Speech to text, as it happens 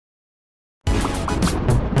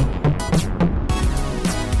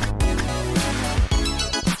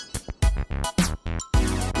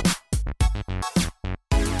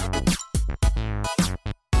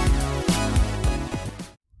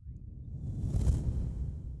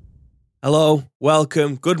Hello,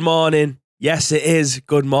 welcome, good morning. Yes, it is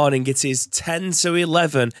good morning. It is 10 to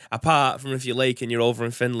 11. Apart from if you're late and you're over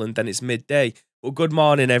in Finland, then it's midday. Well, good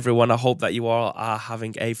morning, everyone. I hope that you all are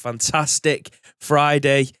having a fantastic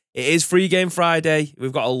Friday. It is Free Game Friday.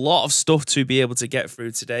 We've got a lot of stuff to be able to get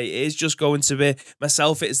through today. It is just going to be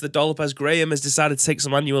myself. It's the Dollop as Graham has decided to take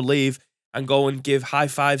some annual leave and go and give high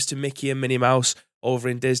fives to Mickey and Minnie Mouse over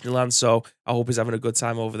in Disneyland. So I hope he's having a good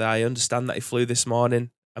time over there. I understand that he flew this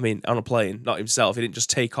morning. I mean, on a plane, not himself. He didn't just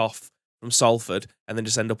take off from Salford and then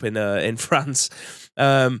just end up in France.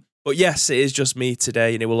 But yes, it is just me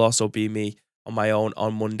today, and it will also be me on my own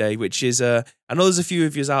on Monday, which is, I know there's a few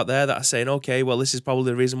of you out there that are saying, okay, well, this is probably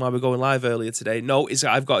the reason why we're going live earlier today. No,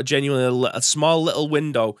 I've got a small little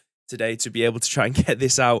window today to be able to try and get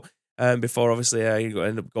this out before, obviously, I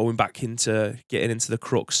end up going back into getting into the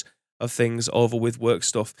crux of things over with work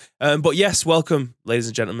stuff. But yes, welcome, ladies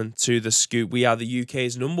and gentlemen, to The Scoop. We are the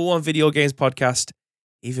UK's #1 video games podcast,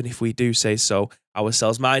 even if we do say so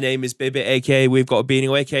ourselves. My name is Bibbit, aka we've got a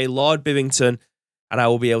Beanie, aka Lord Bibbington, and I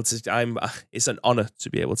will be able to, it's an honour to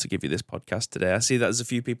be able to give you this podcast today. I see that there's a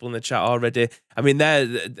few people in the chat already. I mean,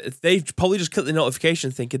 they've probably just clicked the notification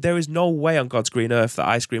thinking there is no way on God's green earth that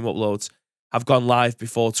Ice Cream Uploads have gone live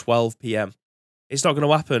before 12 p.m. It's not going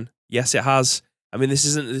to happen. Yes, it has. I mean, this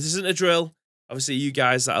isn't a drill. Obviously, you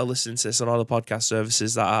guys that are listening to this on all the podcast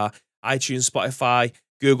services that are iTunes, Spotify,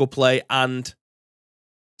 Google Play, and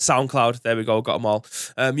SoundCloud. There we go, got them all.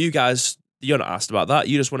 You guys, you're not asked about that.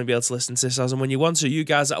 You just want to be able to listen to this as and when you want to. You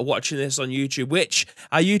guys that are watching this on YouTube, which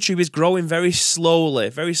our YouTube is growing very slowly,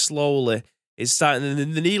 very slowly. It's starting,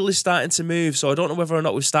 the needle is starting to move. So I don't know whether or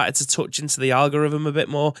not we've started to touch into the algorithm a bit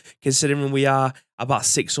more, considering we are about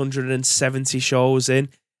 670 shows in.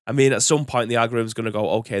 I mean, at some point, the algorithm's going to go,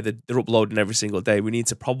 okay, they're uploading every single day. We need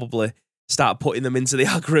to probably start putting them into the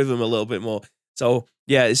algorithm a little bit more. So,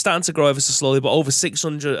 yeah, it's starting to grow ever so slowly, but over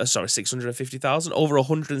 650,000, over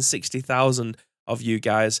 160,000 of you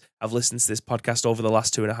guys have listened to this podcast over the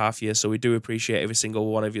last 2.5 years. So we do appreciate every single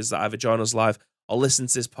one of you that either join us live or listen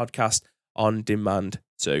to this podcast on demand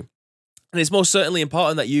too. And it's most certainly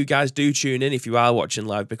important that you guys do tune in if you are watching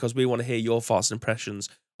live, because we want to hear your thoughts and impressions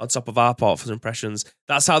on top of our thoughts and impressions.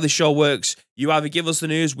 That's how this show works. You either give us the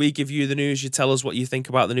news, we give you the news, you tell us what you think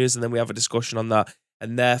about the news, and then we have a discussion on that.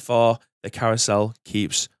 And therefore, the carousel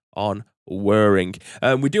keeps on whirring.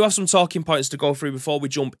 We do have some talking points to go through before we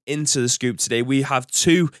jump into the scoop today. We have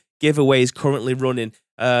 2 giveaways currently running.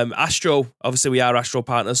 Astro, obviously we are Astro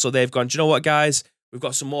partners, so they've gone, do you know what, guys? We've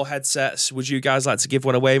got some more headsets. Would you guys like to give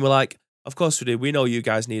one away? And we're like, of course we do. We know you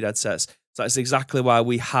guys need headsets. So that's exactly why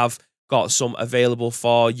we have got some available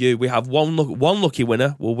for you. We have one lucky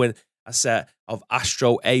winner will win a set of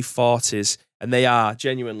Astro A40s, and they are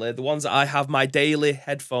genuinely the ones that I have my daily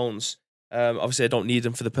headphones. Obviously, I don't need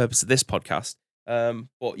them for the purpose of this podcast.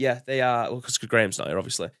 But yeah, they are, well, because Graham's not here,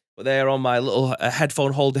 obviously. But they are on my little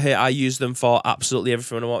headphone holder here. I use them for absolutely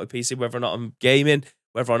everything I want with PC, whether or not I'm gaming,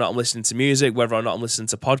 whether or not I'm listening to music, whether or not I'm listening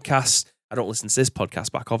to podcasts. I don't listen to this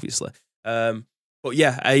podcast back, obviously. But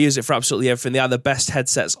yeah, I use it for absolutely everything. They are the best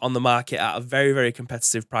headsets on the market at a very, very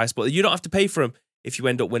competitive price. But you don't have to pay for them if you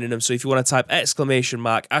end up winning them. So if you want to type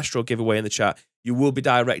 !Astro giveaway in the chat, you will be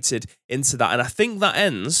directed into that. And I think that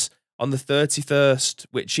ends on the 31st,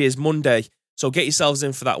 which is Monday. So get yourselves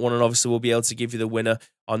in for that one, and obviously we'll be able to give you the winner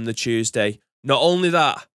on the Tuesday. Not only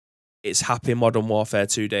that, it's Happy Modern Warfare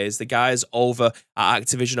 2 days. The guys over at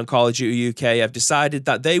Activision and Call of Duty UK have decided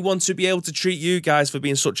that they want to be able to treat you guys for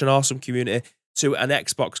being such an awesome community to an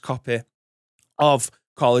Xbox copy of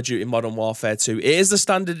Call of Duty Modern Warfare 2. It is the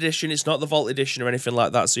standard edition. It's not the Vault edition or anything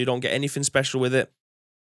like that, so you don't get anything special with it.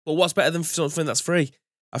 But what's better than something that's free?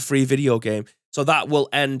 A free video game. So that will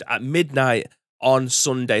end at midnight on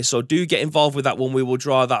Sunday. So do get involved with that one. We will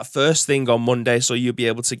draw that first thing on Monday, so you'll be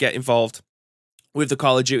able to get involved with the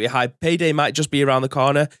Call of Duty hype. Payday might just be around the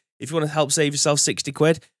corner. If you want to help save yourself 60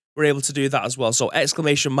 quid, we're able to do that as well. So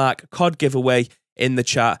 !COD giveaway in the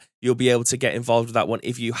chat. You'll be able to get involved with that one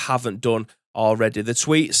if you haven't done already. The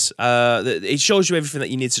tweets, it shows you everything that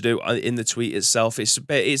you need to do in the tweet itself. It's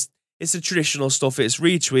the traditional stuff. It's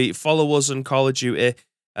retweet, follow us on Call of Duty,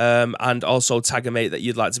 and also tag a mate that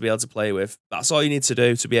you'd like to be able to play with. That's all you need to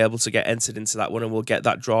do to be able to get entered into that one, and we'll get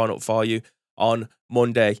that drawn up for you on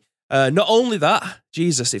Monday. Not only that,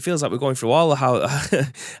 Jesus, it feels like we're going through all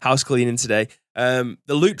the house cleaning today. The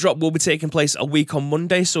loot drop will be taking place a week on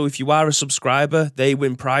Monday, so if you are a subscriber, they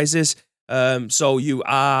win prizes. So you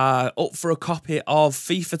are up for a copy of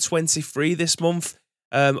FIFA 23 this month.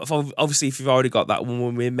 Obviously, if you've already got that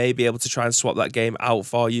one, we may be able to try and swap that game out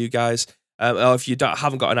for you guys. Or if you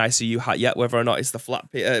haven't got an ICU hat yet, whether or not it's the flat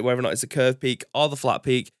peak, whether or not it's the curve peak or the flat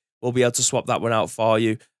peak, we'll be able to swap that one out for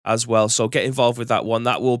you as well. So get involved with that one.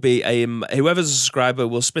 That will be whoever's a subscriber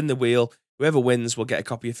will spin the wheel. Whoever wins will get a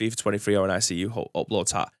copy of FIFA 23 or an ICU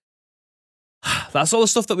upload hat. That's all the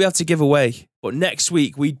stuff that we have to give away. But next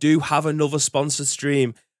week, we do have another sponsored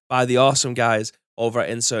stream by the awesome guys over at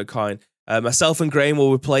Insert Coin. Myself and Graham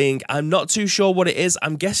will be playing. I'm not too sure what it is.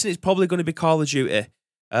 I'm guessing it's probably going to be Call of Duty.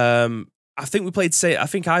 I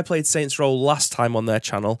think I played Saints Row last time on their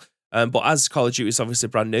channel. But as Call of Duty is obviously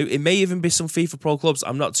brand new, it may even be some FIFA Pro Clubs.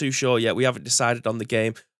 I'm not too sure yet. We haven't decided on the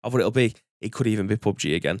game of what it'll be. It could even be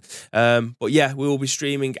PUBG again. But yeah, we will be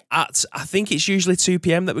streaming at, I think it's usually 2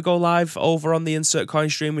 p.m. that we go live over on the Insert Coin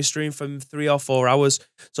stream. We stream from 3 or 4 hours.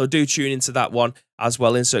 So do tune into that one as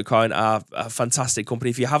well. Insert Coin are a fantastic company.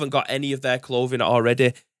 If you haven't got any of their clothing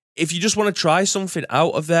already, if you just want to try something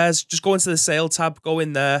out of theirs, just go into the sale tab, go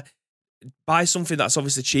in there, buy something that's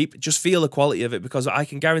obviously cheap. Just feel the quality of it, because I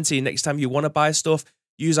can guarantee next time you want to buy stuff,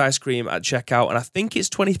 use ice cream at checkout. And I think it's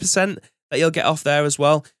 20% that you'll get off there as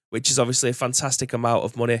well, which is obviously a fantastic amount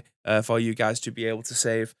of money for you guys to be able to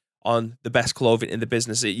save on the best clothing in the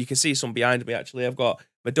business. You can see some behind me, actually. I've got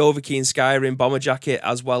my Dovahkiin Skyrim bomber jacket,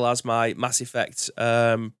 as well as my Mass Effect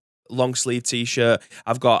long sleeve t-shirt.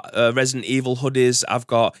 I've got Resident Evil hoodies. I've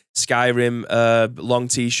got Skyrim long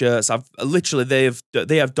t-shirts.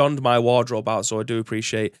 They have donned my wardrobe out, so I do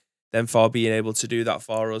appreciate them for being able to do that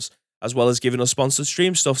for us, as well as giving us sponsored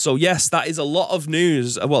stream stuff. So yes, that is a lot of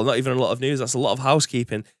news. Well, not even a lot of news. That's a lot of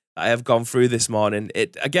housekeeping that I have gone through this morning.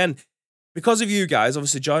 It again, because of you guys,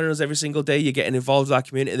 obviously joining us every single day, you're getting involved with our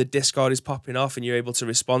community. The Discord is popping off, and you're able to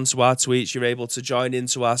respond to our tweets. You're able to join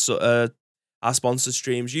into our sponsored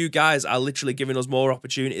streams. You guys are literally giving us more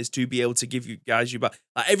opportunities to be able to give you guys back.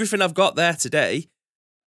 Like, everything I've got there today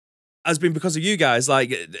has been because of you guys.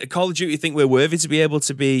 Like, Call of Duty think we're worthy to be able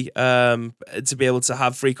to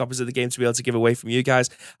have free copies of the game to be able to give away from you guys.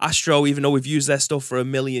 Astro, even though we've used their stuff for a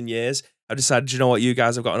million years, I've decided, you know what, you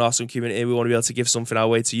guys have got an awesome community. We want to be able to give something our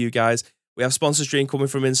way to you guys. We have sponsor stream coming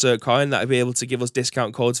from Insert Coin that'll be able to give us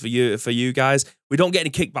discount codes for you guys. We don't get any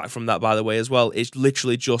kickback from that, by the way, as well. It's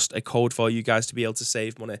literally just a code for you guys to be able to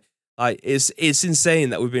save money. Like, it's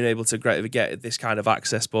insane that we've been able to get this kind of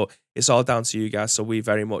access, but it's all down to you guys, so we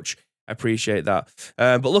very much appreciate that.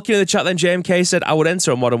 But looking in the chat then, JMK said, I would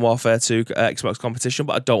enter a Modern Warfare 2 Xbox competition,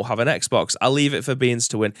 but I don't have an Xbox. I'll leave it for Beans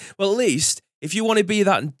to win. Well, at least, if you want to be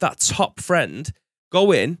that top friend,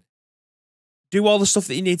 go in, do all the stuff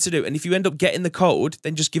that you need to do. And if you end up getting the code,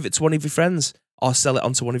 then just give it to one of your friends or sell it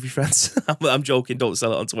onto one of your friends. I'm joking. Don't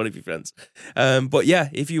sell it onto one of your friends. But yeah,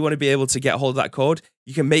 if you want to be able to get a hold of that code,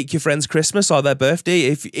 you can make your friends Christmas or their birthday.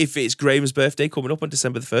 If it's Graham's birthday coming up on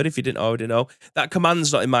December the 3rd, if you didn't already know. That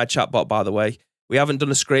command's not in my chatbot, by the way. We haven't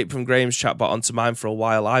done a scrape from Graham's chatbot onto mine for a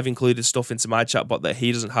while. I've included stuff into my chatbot that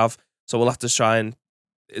he doesn't have. So we'll have to try and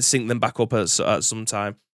sync them back up at some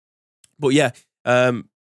time. But yeah,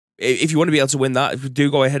 if you want to be able to win that,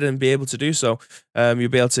 do go ahead and be able to do so. You'll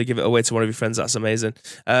be able to give it away to one of your friends. That's amazing.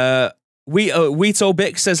 Weeto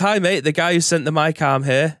Bick says, hi, mate. The guy who sent the mic arm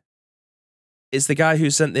here is the guy who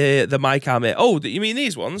sent the mic arm here. Oh, you mean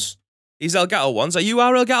these ones? These Elgato ones? Are you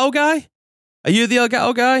our Elgato guy? Are you the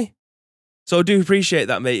Elgato guy? So I do appreciate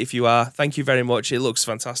that, mate, if you are. Thank you very much. It looks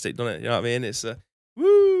fantastic, doesn't it? You know what I mean? It's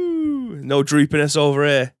woo! No droopiness over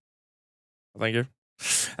here. Thank you.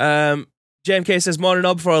 JMK says, morning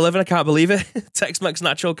up before 11. I can't believe it. Tex-Mex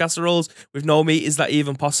natural casseroles with no meat. Is that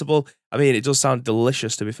even possible? I mean, it does sound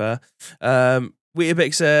delicious, to be fair.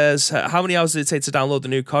 Weetabix says, how many hours did it take to download the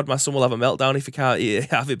new COD? My son will have a meltdown if he can't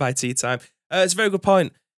have it by tea time. It's a very good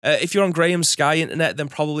point. If you're on Graham's Sky internet, then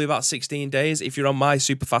probably about 16 days. If you're on my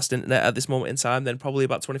super fast internet at this moment in time, then probably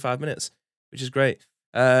about 25 minutes, which is great.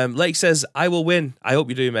 Lake says, I will win. I hope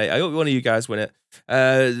you do, mate. I hope one of you guys win it.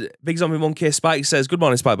 Big Zombie Monkey Spike says, good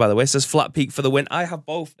morning, Spike, by the way. Says, Flat Peak for the win. I have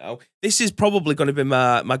both now. This is probably going to be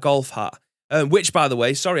my golf hat. Which, by the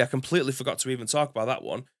way, sorry, I completely forgot to even talk about that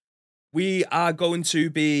one. We are going to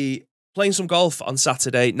be playing some golf on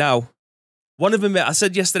Saturday. Now, I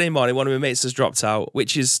said yesterday morning, one of my mates has dropped out,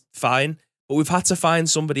 which is fine, but we've had to find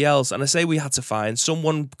somebody else. And I say we had to find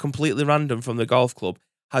someone completely random from the golf club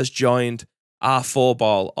has joined our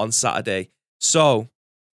 4-ball on Saturday. So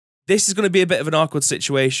this is going to be a bit of an awkward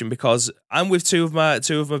situation because I'm with two of my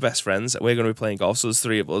best friends. We're going to be playing golf, so there's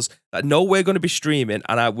 3 of us that know we're going to be streaming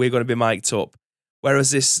and we're going to be mic'd up.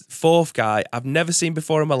 Whereas this 4th guy, I've never seen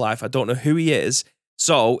before in my life. I don't know who he is.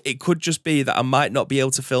 So it could just be that I might not be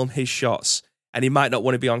able to film his shots and he might not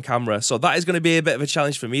want to be on camera. So that is going to be a bit of a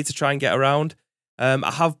challenge for me to try and get around.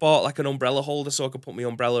 I have bought like an umbrella holder so I can put my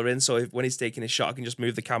umbrella in. So when he's taking his shot, I can just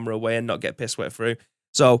move the camera away and not get piss wet through.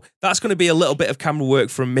 So that's going to be a little bit of camera work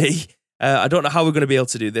from me. I don't know how we're going to be able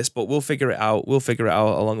to do this, but we'll figure it out. We'll figure it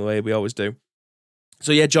out along the way. We always do.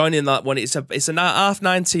 So yeah, joining that one. It's a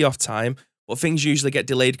 9:30 tee off time, but things usually get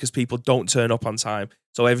delayed because people don't turn up on time,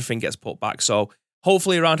 so everything gets put back. So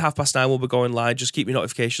hopefully around 9:30 we'll be going live. Just keep your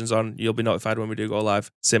notifications on. You'll be notified when we do go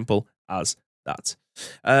live. Simple as that.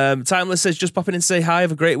 Timeless says, just popping in to say hi.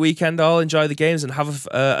 Have a great weekend all. Enjoy the games and have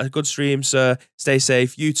a good stream, sir. Stay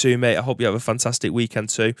safe. You too, mate. I hope you have a fantastic weekend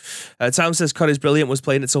too. Timeless says, COD is brilliant. Was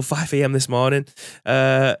playing until 5 a.m. this morning.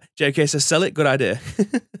 JK says, sell it. Good idea.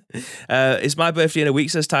 It's my birthday in a week,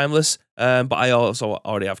 says Timeless. But I also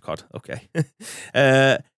already have COD. Okay.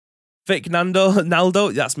 Vic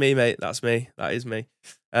Naldo, that's me, mate. That's me. That is me.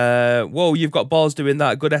 Whoa, you've got balls doing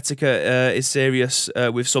that. Good etiquette is serious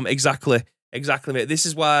with some. Exactly, mate. This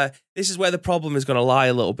is where the problem is going to lie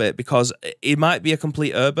a little bit, because he might be a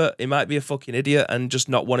complete Herbert, he might be a fucking idiot and just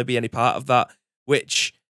not want to be any part of that,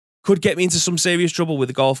 which could get me into some serious trouble with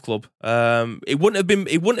the golf club. It wouldn't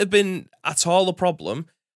have been at all a problem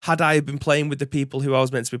had I been playing with the people who I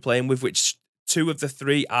was meant to be playing with, which 2 of the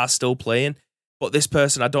 3 are still playing. But this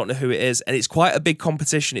person, I don't know who it is, and it's quite a big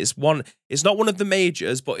competition. It's not one of the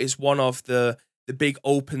majors, but it's one of the big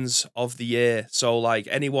opens of the year. So like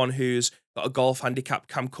anyone who's got a golf handicap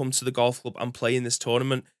can come to the golf club and play in this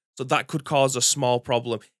tournament. So that could cause a small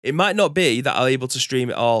problem. It might not be that I'm able to stream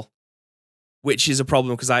it all, which is a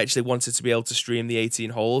problem because I actually wanted to be able to stream the 18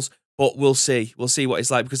 holes. But we'll see. We'll see what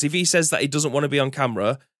it's like, because if he says that he doesn't want to be on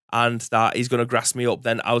camera and that he's going to grass me up,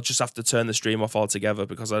 then I'll just have to turn the stream off altogether,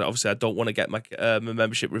 because I don't want to get my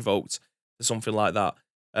membership revoked or something like that.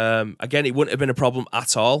 Again, it wouldn't have been a problem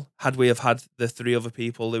at all had we have had the 3 other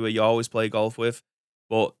people who you always play golf with,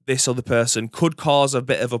 but this other person could cause a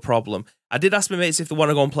bit of a problem. I did ask my mates if they want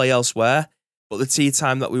to go and play elsewhere, but the tee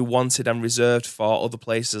time that we wanted and reserved for other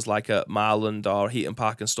places like at Marland or Heaton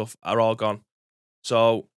Park and stuff are all gone.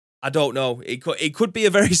 So I don't know. It could be a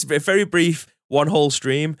very brief 1-hole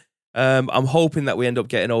stream. I'm hoping that we end up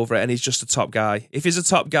getting over it and he's just a top guy. If he's a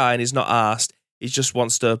top guy and he's not arsed, he just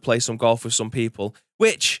wants to play some golf with some people,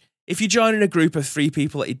 which, if you're joining a group of 3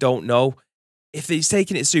 people that you don't know, if he's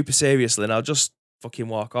taking it super seriously, then I'll just fucking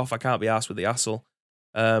walk off. I can't be arsed with the hassle.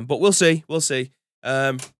 But we'll see.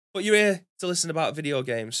 But you're here to listen about video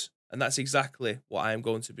games, and that's exactly what I am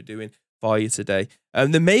going to be doing for you today.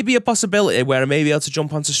 There may be a possibility where I may be able to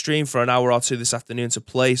jump onto stream for an hour or 2 this afternoon to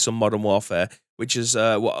play some Modern Warfare, which is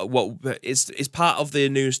what is part of the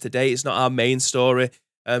news today. It's not our main story,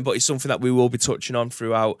 but it's something that we will be touching on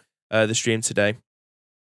throughout the stream today.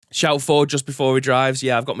 Shout forward just before he drives.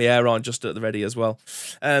 Yeah, I've got my air on just at the ready as well.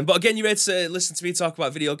 But again, you're ready to listen to me talk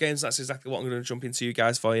about video games. That's exactly what I'm going to jump into you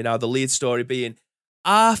guys for you now. The lead story being,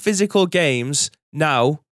 are physical games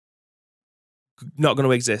now not going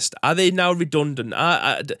to exist? Are they now redundant?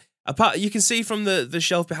 Apart, you can see from the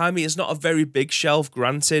shelf behind me, it's not a very big shelf,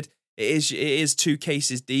 granted. It is 2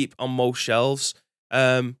 cases deep on most shelves.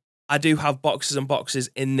 I do have boxes and boxes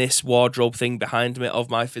in this wardrobe thing behind me of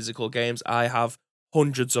my physical games. I have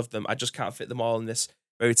hundreds of them. I just can't fit them all in this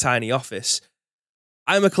very tiny office.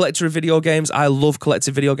 I'm a collector of video games. I love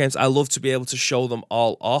collecting video games. I love to be able to show them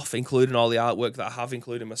all off, including all the artwork that I have,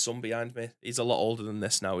 including my son behind me. He's a lot older than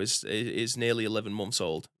this now. He's nearly 11 months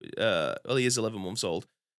old. Well, he is 11 months old.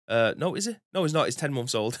 No, is he? No, he's not. He's 10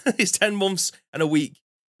 months old. He's 10 months and a week.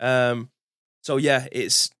 So yeah,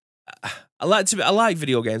 I like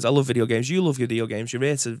video games. I love video games. You love video games. You're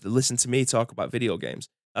here to listen to me talk about video games.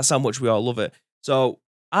 That's how much we all love it. So,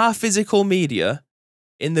 are physical media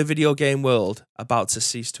in the video game world about to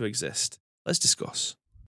cease to exist? Let's discuss.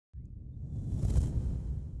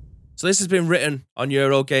 So this has been written on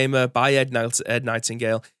Eurogamer by Ed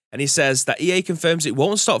Nightingale, and he says that EA confirms it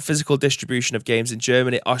won't stop physical distribution of games in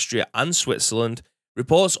Germany, Austria, and Switzerland.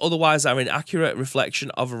 Reports otherwise are an inaccurate reflection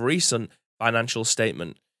of a recent financial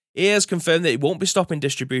statement. EA has confirmed that it won't be stopping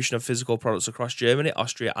distribution of physical products across Germany,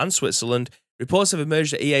 Austria, and Switzerland. Reports have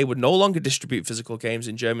emerged that EA would no longer distribute physical games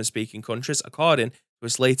in German-speaking countries, according to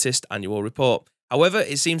its latest annual report. However,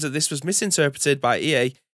 it seems that this was misinterpreted by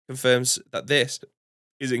EA, confirms that this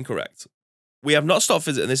is incorrect. We have not stopped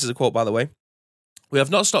and this is a quote, by the way. We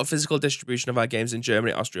have not stopped physical distribution of our games in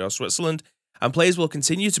Germany, Austria, or Switzerland, and players will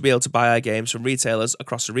continue to be able to buy our games from retailers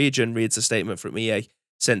across the region, reads a statement from EA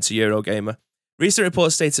sent to Eurogamer. Recent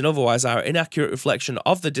reports stating otherwise are an inaccurate reflection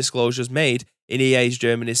of the disclosures made in EA's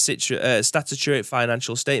Germany's statutory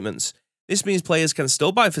financial statements. This means players can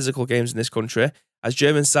still buy physical games in this country, as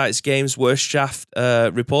German sites Games Wirtschaft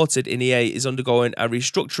reported in EA is undergoing a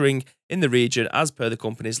restructuring in the region as per the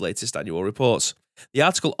company's latest annual reports. The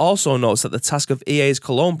article also notes that the task of EA's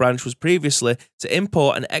Cologne branch was previously to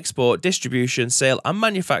import and export distribution, sale, and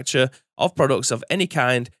manufacture of products of any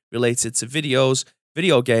kind related to videos,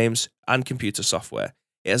 video games, and computer software.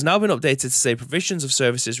 It has now been updated to say provisions of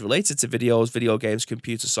services related to videos, video games,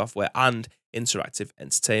 computer software, and interactive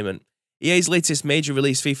entertainment. EA's latest major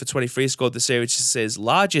release, FIFA 23, scored the series'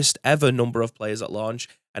 largest ever number of players at launch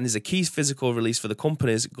and is a key physical release for the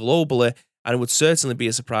companies globally, and would certainly be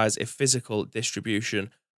a surprise if physical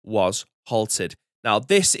distribution was halted. Now,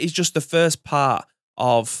 this is just the first part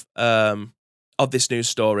of this news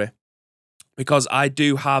story, because I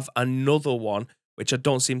do have another one which I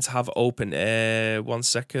don't seem to have open. 1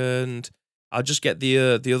 second. I'll just get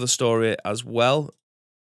the other story as well.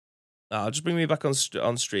 I'll just bring me back on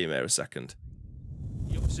stream here a second.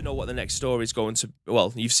 You obviously know what the next story is going to.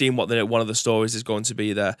 Well, you've seen what one of the stories is going to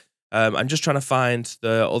be there. I'm just trying to find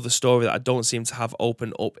the other story that I don't seem to have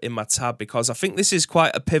open up in my tab, because I think this is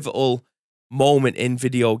quite a pivotal moment in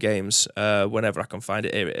video games. Whenever I can find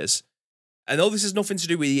it, here it is. I know this has nothing to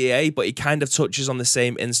do with EA, but it kind of touches on the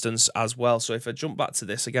same instance as well. So if I jump back to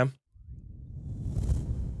this again.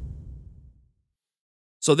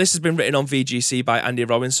 So this has been written on VGC by Andy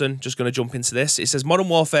Robinson. Just going to jump into this. It says Modern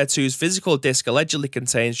Warfare 2's physical disc allegedly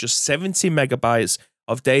contains just 70 megabytes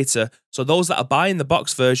of data. So those that are buying the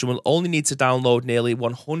box version will only need to download nearly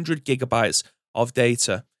 100 gigabytes of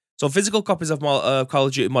data. So physical copies of Call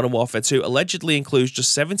of Duty Modern Warfare 2 allegedly includes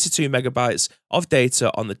just 72 megabytes of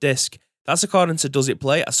data on the disc. That's according to Does It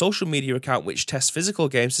Play, a social media account which tests physical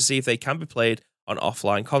games to see if they can be played on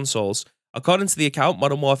offline consoles. According to the account,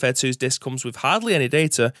 Modern Warfare 2's disc comes with hardly any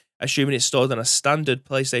data, assuming it's stored on a standard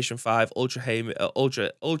PlayStation 5 Ultra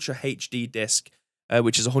HD disc,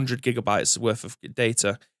 which is 100 gigabytes worth of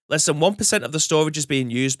data. Less than 1% of the storage is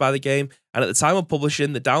being used by the game, and at the time of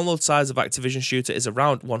publishing, the download size of Activision Shooter is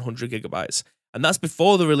around 100 gigabytes. And that's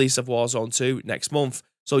before the release of Warzone 2 next month.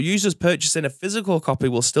 So users purchasing a physical copy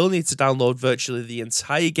will still need to download virtually the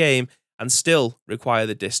entire game and still require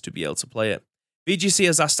the disc to be able to play it. VGC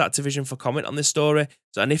has asked Activision for comment on this story,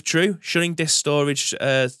 and if true, shunning disc storage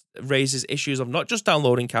raises issues of not just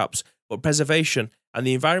downloading caps, but preservation and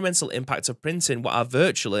the environmental impact of printing what are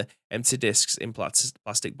virtually empty discs in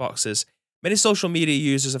plastic boxes. Many social media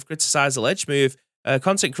users have criticised the alleged move.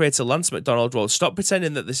 Content creator Lance McDonald wrote, "Stop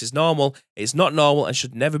pretending that this is normal. It's not normal and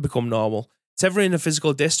should never become normal. Tethering a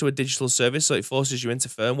physical disc to a digital service so it forces you into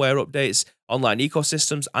firmware updates, online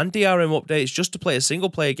ecosystems, and DRM updates just to play a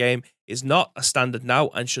single-player game is not a standard now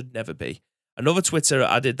and should never be." Another Twitterer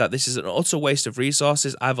added that this is an utter waste of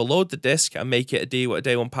resources. Either load the disc and make it a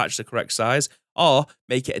day one patch the correct size, or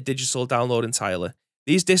make it a digital download entirely.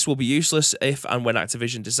 These discs will be useless if and when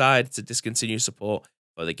Activision decide to discontinue support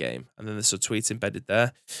for the game. And then there's a tweet embedded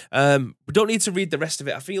there. We don't need to read the rest of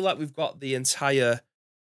it. I feel like we've got the entire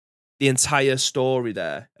story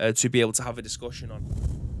there to be able to have a discussion on.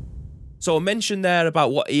 So I mentioned there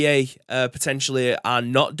about what EA potentially are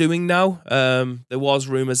not doing now. There was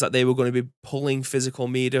rumours that they were going to be pulling physical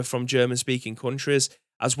media from German-speaking countries,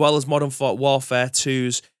 as well as Modern Warfare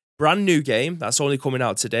 2's brand new game that's only coming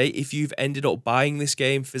out today. If you've ended up buying this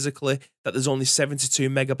game physically, that there's only 72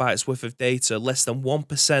 megabytes worth of data, less than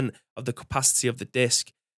 1% of the capacity of the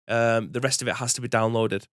disc. The rest of it has to be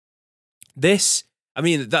downloaded. That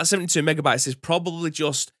 72 megabytes is probably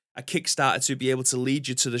just a Kickstarter to be able to lead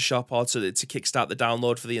you to the shop or to kickstart the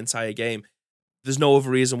download for the entire game. There's no other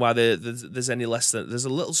reason why there's any less than. There's a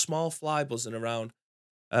little small fly buzzing around.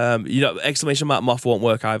 Exclamation mark moth won't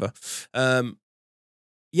work either.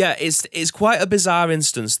 It's quite a bizarre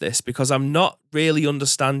instance, this, because I'm not really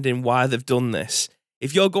understanding why they've done this.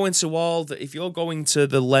 If you're going to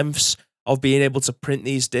the lengths of being able to print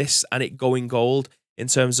these discs and it going gold, in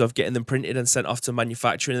terms of getting them printed and sent off to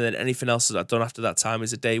manufacturing, and then anything else that's done after that time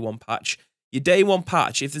is a day one patch. Your day one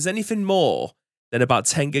patch, if there's anything more than about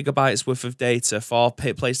 10 gigabytes worth of data for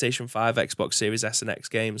PlayStation 5, Xbox Series S and X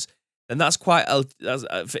games, then that's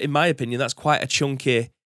in my opinion, that's quite a chunky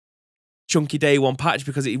day one patch,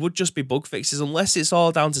 because it would just be bug fixes, unless it's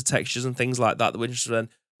all down to textures and things like that, which then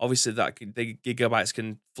obviously the gigabytes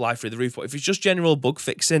can fly through the roof. But if it's just general bug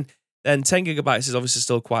fixing, then 10 gigabytes is obviously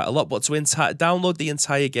still quite a lot. But to download the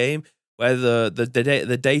entire game, where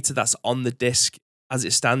the data that's on the disc as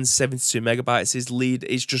it stands, 72 megabytes,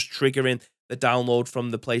 is just triggering the download from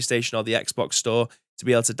the PlayStation or the Xbox store to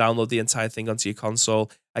be able to download the entire thing onto your console.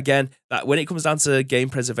 Again, that when it comes down to game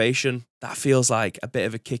preservation, that feels like a bit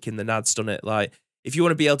of a kick in the nads, doesn't it? Like, if you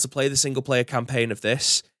want to be able to play the single player campaign of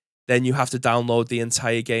this, then you have to download the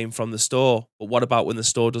entire game from the store. But what about when the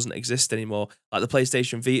store doesn't exist anymore? Like the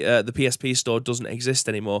PlayStation Vita, the PSP store doesn't exist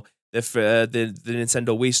anymore. the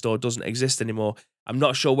Nintendo Wii store doesn't exist anymore. I'm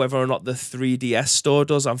not sure whether or not the 3DS store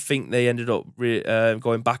does. I think they ended up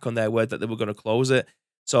going back on their word that they were going to close it.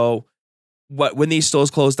 So when these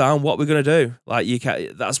stores close down, what we're going to do? Like, you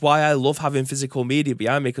can. That's why I love having physical media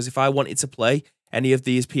behind me, because if I wanted to play any of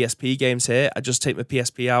these PSP games here, I just take my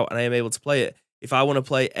PSP out and I am able to play it. If I want to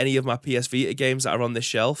play any of my PS Vita games that are on this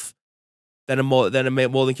shelf, then I'm more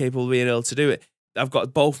than capable of being able to do it. I've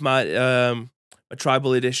got both my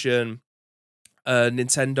Tribal Edition,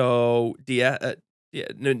 Nintendo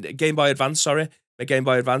Game Boy Advance, sorry, my Game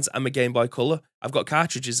Boy Advance and my Game Boy Color. I've got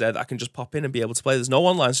cartridges there that I can just pop in and be able to play. There's no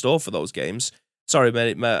online store for those games. Sorry,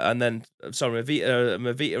 my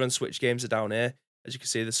Vita and Switch games are down here. As you can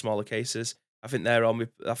see, the smaller cases. I think they're on me.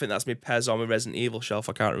 I think that's my PES on my Resident Evil shelf.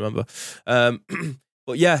 I can't remember.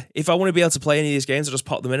 But yeah, if I want to be able to play any of these games, I just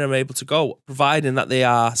pop them in and I'm able to go, providing that they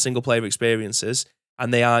are single player experiences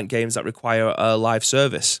and they aren't games that require a live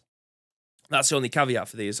service. That's the only caveat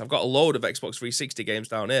for these. I've got a load of Xbox 360 games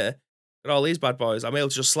down here. Got all these bad boys. I'm able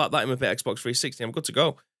to just slap that in with my Xbox 360. I'm good to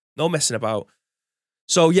go. No messing about.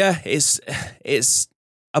 So yeah, it's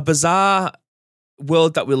a bizarre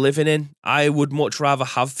world that we're living in. I would much rather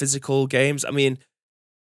have physical games. I mean,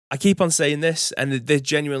 I keep on saying this, and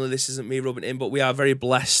genuinely, this isn't me rubbing it in, but we are very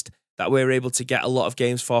blessed that we're able to get a lot of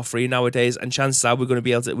games for free nowadays, and chances are we're going to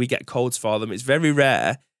be able to, we get codes for them. It's very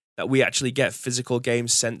rare that we actually get physical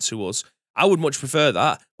games sent to us. I would much prefer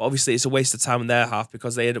that, but obviously it's a waste of time on their half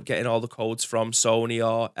because they end up getting all the codes from Sony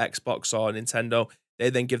or Xbox or Nintendo. They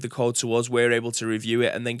then give the code to us. We're able to review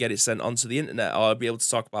it and then get it sent onto the internet or be able to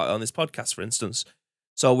talk about it on this podcast, for instance.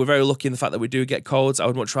 So we're very lucky in the fact that we do get codes. I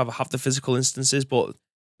would much rather have the physical instances, but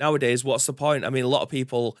nowadays, what's the point? I mean, a lot of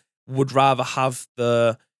people would rather have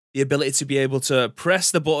the ability to be able to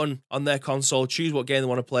press the button on their console, choose what game they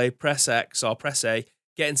want to play, press X or press A,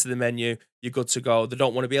 get into the menu, you're good to go. They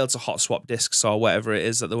don't want to be able to hot swap discs or whatever it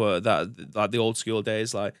is that they were, that like the old school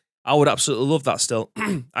days. Like, I would absolutely love that still.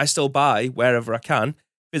 I still buy, wherever I can,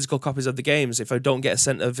 physical copies of the games if I don't get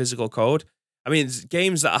sent a physical code. I mean,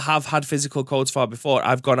 games that I have had physical codes for before,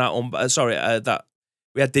 I've gone out on, that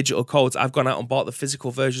we had digital codes, I've gone out and bought the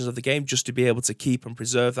physical versions of the game just to be able to keep and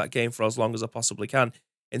preserve that game for as long as I possibly can.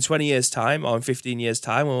 In 20 years' time, or in 15 years'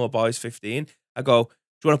 time, when my boy's 15, I go,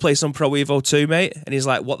 do you want to play some Pro Evo 2, mate? And he's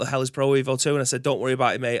like, what the hell is Pro Evo 2? And I said, don't worry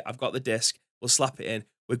about it, mate. I've got the disc. We'll slap it in.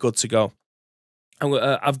 We're good to go. And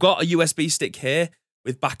I've got a USB stick here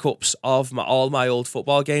with backups of all my old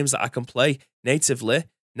football games that I can play natively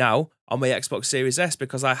now on my Xbox Series S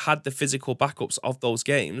because I had the physical backups of those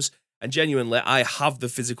games. And genuinely, I have the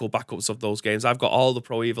physical backups of those games. I've got all the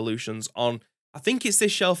Pro Evolutions on, I think it's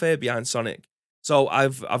this shelf here behind Sonic. So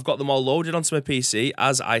I've got them all loaded onto my PC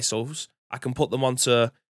as ISOs. I can put them onto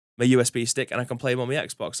my USB stick and I can play them on my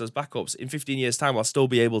Xbox as backups. In 15 years' time, I'll still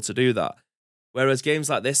be able to do that. Whereas games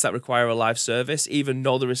like this that require a live service, even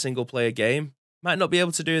though they're a single-player game, might not be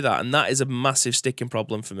able to do that. And that is a massive sticking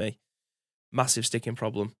problem for me. Massive sticking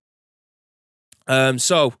problem.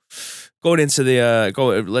 So going into the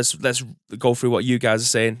let's go through what you guys are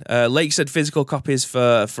saying. Lake said physical copies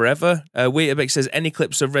for forever. Weetabix says any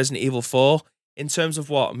clips of Resident Evil 4 in terms of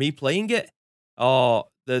what, me playing it or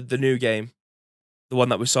the new game, the one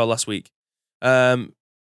that we saw last week.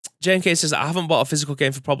 JMK says I haven't bought a physical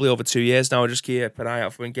game for probably over 2 years now. I just keep an eye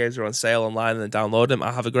out for when games are on sale online and then download them.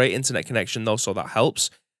 I have a great internet connection though, so that helps.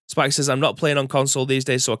 Spike says I'm not playing on console these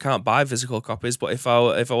days, so I can't buy physical copies. But if I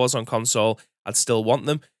was on console, I'd still want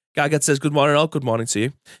them. Gagat says good morning all. Good morning to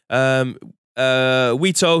you.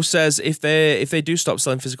 Wito says if they do stop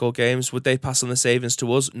selling physical games, would they pass on the savings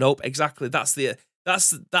to us? Nope. Exactly.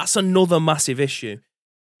 That's another massive issue.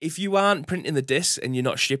 If you aren't printing the discs and you're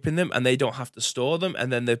not shipping them, and they don't have to store them,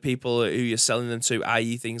 and then the people who you're selling them to,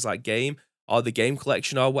 i.e. things like Game or the Game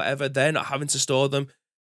Collection or whatever, they're not having to store them.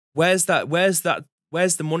 Where's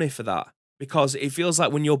the money for that? Because it feels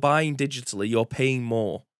like when you're buying digitally, you're paying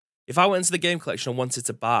more. If I went into the Game Collection and wanted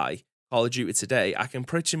to buy Call of Duty today, I can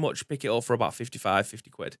pretty much pick it up for about 55, 50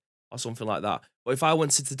 quid or something like that. But if I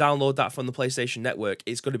wanted to download that from the PlayStation Network,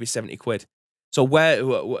 it's going to be 70 quid. So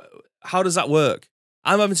how does that work?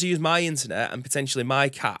 I'm having to use my internet and potentially my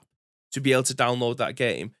cap to be able to download that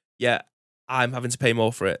game, yet I'm having to pay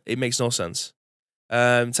more for it. It makes no sense.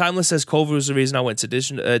 Timeless says COVID was the reason I went to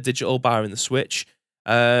digital, barring the Switch.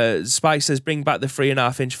 Spike says bring back the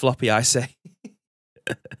 3.5-inch floppy, I say.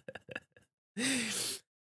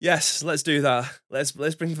 Yes, let's do that. Let's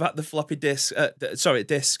bring back the floppy disk.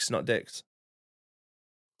 Discs, not dicks.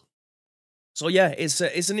 So yeah, it's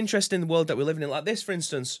an interesting world that we're living in. Like this, for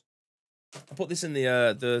instance, I put this in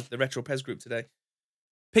the Retro Pez group today.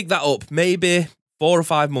 Pick that up. Maybe 4 or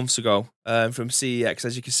 5 months ago from CEX.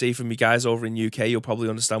 As you can see from you guys over in UK, you'll probably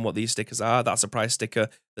understand what these stickers are. That's a price sticker.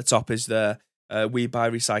 The top is the We Buy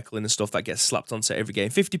Recycling and stuff that gets slapped onto every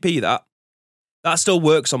game. 50p that still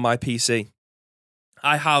works on my PC.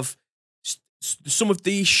 I have some of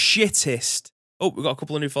the shittest. Oh, we've got a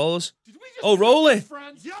couple of new followers. Oh, Rolly.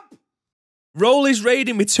 Yep. Rolly's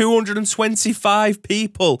raiding with 225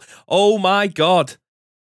 people. Oh my God.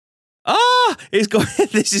 It's going.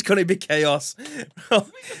 This is going to be chaos.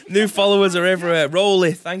 New followers are everywhere.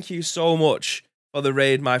 Rolly, thank you so much for the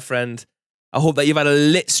raid, my friend. I hope that you've had a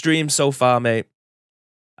lit stream so far, mate.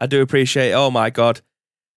 I do appreciate it. Oh my God.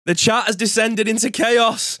 The chat has descended into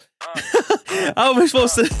chaos. How am I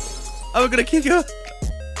supposed to... How am I going to kick her?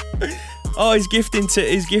 Oh, he's gifting.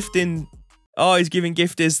 Oh, he's giving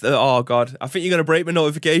gifties. Oh, God. I think you're going to break my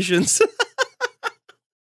notifications.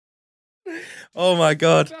 Oh, my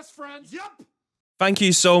God. Best friends. Yep. Thank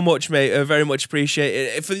you so much, mate. I very much appreciate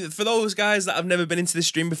it. For those guys that have never been into the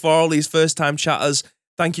stream before, all these first-time chatters,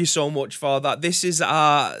 thank you so much for that. This is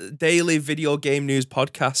our daily video game news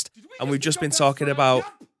podcast, and we've just been talking about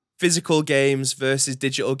physical games versus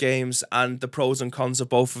digital games and the pros and cons of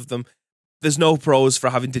both of them. There's no pros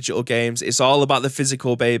for having digital games. It's all about the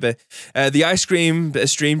physical, baby. The ice cream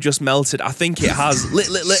stream just melted. I think it has. Lit.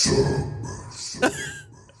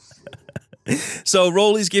 So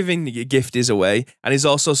Rolly's giving gifties away, and he's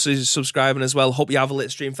also subscribing as well. Hope you have a lit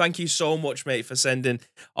stream. Thank you so much, mate, for sending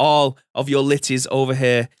all of your litties over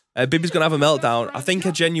here. Bibby's going to have a meltdown. I think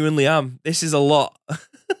I genuinely am. This is a lot.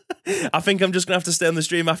 I think I'm just going to have to stay on the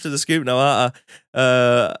stream after the scoop now, aren't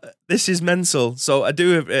I? This is mental. So I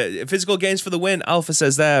do physical games for the win. Alpha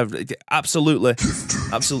says there. Absolutely.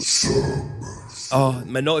 Oh,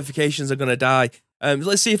 my notifications are going to die.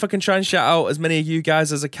 Let's see if I can try and shout out as many of you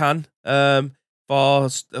guys as I can for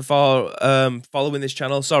following this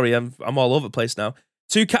channel. Sorry, I'm all over the place now.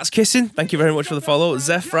 Two Cats Kissing, thank you very much for the follow.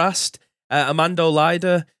 Zeph Rast, Amando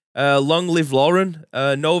Lider, Long Live Lauren,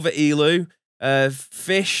 Nova Elu,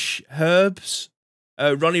 Fish Herbs,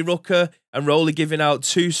 Ronnie Rucker, and Rolly giving out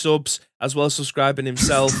 2 subs as well as subscribing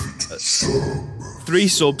himself. 3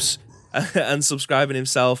 subs and subscribing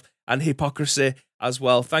himself, and Hypocrisy as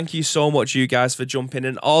well. Thank you so much, you guys, for jumping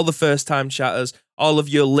in. All the first-time chatters, all of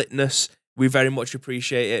your litness, we very much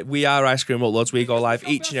appreciate it. We are Ice Cream Uploads. We go live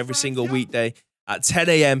each and every single weekday at 10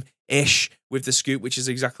 a.m.-ish with the scoop, which is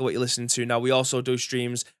exactly what you're listening to now. We also do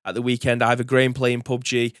streams at the weekend, either Graham playing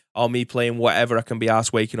PUBG or me playing whatever I can be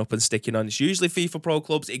arsed waking up and sticking on. It's usually FIFA Pro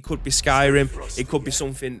Clubs. It could be Skyrim. It could be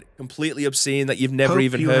something completely obscene that you've never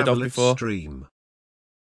even heard of before. Stream.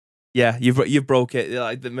 Yeah, you've broke it.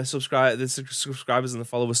 Like the subscribers and the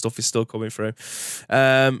follower stuff is still coming through.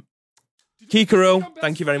 Kikaro,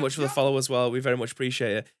 thank you very much for the follow as well. We very much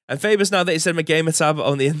appreciate it. And Faber's now that he said my gamer tab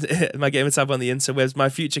on the interwebs. My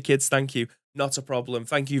future kids, thank you. Not a problem.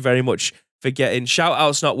 Thank you very much for getting shout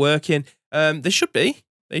outs. Not working. They should be.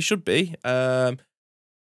 Let's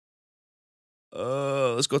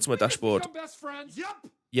go to my dashboard.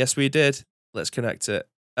 Yes, we did. Let's connect it.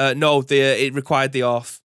 No, it required the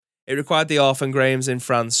off. It required the off, and Graham's in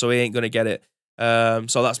France, so he ain't going to get it.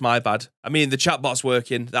 So that's my bad. I mean, the chatbot's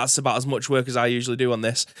working. That's about as much work as I usually do on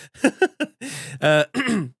this.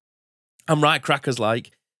 I'm right crackers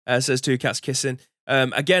like, says Two Cats Kissing.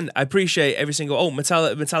 Again, I appreciate every single... Oh,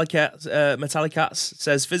 Metallicats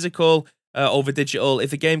says physical over digital.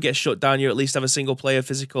 If the game gets shut down, you at least have a single player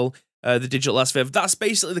physical. The digital last forever. That's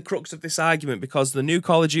basically the crux of this argument, because the new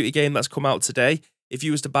Call of Duty game that's come out today, if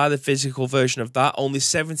you was to buy the physical version of that, only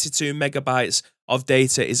 72 megabytes of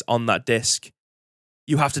data is on that disc.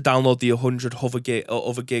 You have to download the 100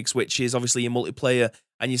 other gigs, which is obviously your multiplayer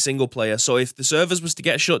and your single player. So if the servers was to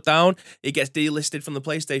get shut down, it gets delisted from the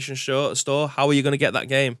PlayStation store. How are you going to get that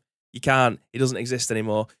game? You can't. It doesn't exist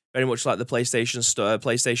anymore. Very much like the PlayStation store, the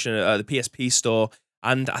PSP store.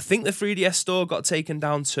 And I think the 3DS store got taken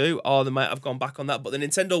down too, or they might have gone back on that. But the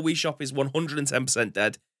Nintendo Wii Shop is 110%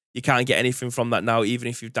 dead. You can't get anything from that now, even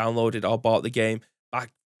if you've downloaded or bought the game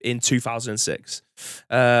back in 2006.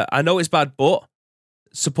 I know it's bad, but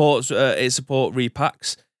it support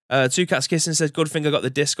repacks. Two Cats Kissing says, good thing I got the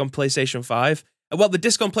disc on PlayStation 5. Well, the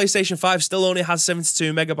disc on PlayStation 5 still only has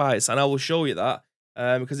 72 megabytes, and I will show you that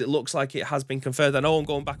because it looks like it has been confirmed. I know I'm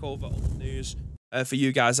going back over all the news for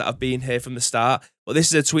you guys that have been here from the start, but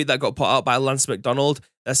this is a tweet that got put out by Lance McDonald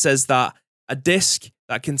that says that a disc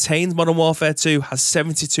that contains Modern Warfare 2 has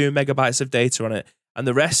 72 megabytes of data on it, and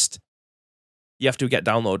the rest you have to get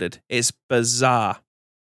downloaded. It's bizarre.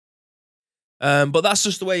 But that's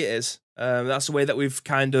just the way it is. That's the way that we've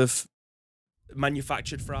kind of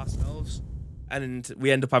manufactured for ourselves, and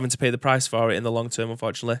we end up having to pay the price for it in the long term,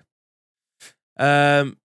 unfortunately.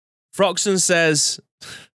 Froxon says,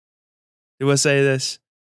 do I say this?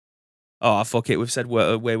 Oh, fuck it. We've said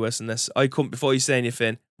way worse than this. I couldn't, before you say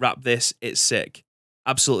anything, rap this. It's sick.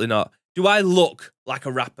 Absolutely not. Do I look like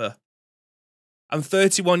a rapper? I'm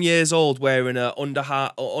 31 years old wearing a Under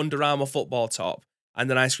Armour football top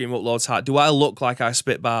and an Ice Cream Uploads hat. Do I look like I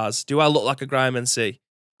spit bars? Do I look like a Grime MC?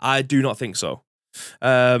 I do not think so.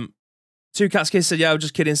 Two Cats Kids said, yeah, I was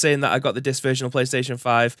just kidding saying that I got the disc version of PlayStation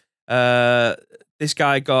 5. This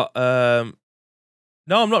guy got... no,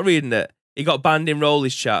 I'm not reading it. He got banned in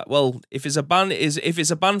Rolly's chat. Well, if it's a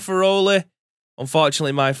ban for Rolly,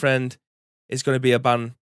 unfortunately, my friend, it's going to be a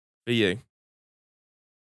ban for you.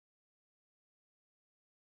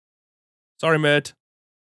 Sorry, mate.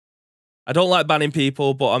 I don't like banning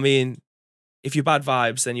people, but I mean, if you're bad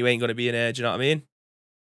vibes, then you ain't going to be in here. Do you know what I mean?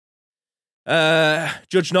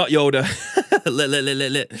 Judge not Yoda.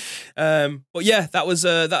 But yeah, that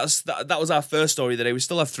was our first story today. We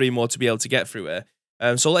still have 3 more to be able to get through here.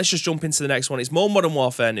 So let's just jump into the next one. It's more Modern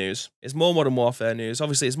Warfare news.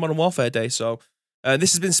 Obviously, it's Modern Warfare Day, so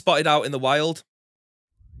this has been spotted out in the wild.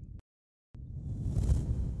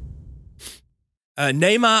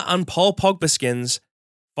 Neymar and Paul Pogba skins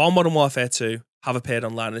for Modern Warfare 2 have appeared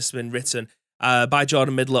online. This has been written by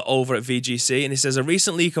Jordan Midler over at VGC, and he says a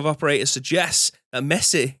recent leak of operators suggests that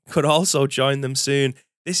Messi could also join them soon.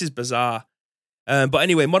 This is bizarre. But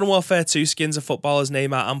anyway, Modern Warfare 2 skins of footballers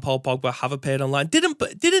Neymar and Paul Pogba have appeared online. Didn't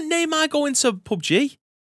Neymar go into PUBG?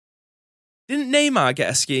 Didn't Neymar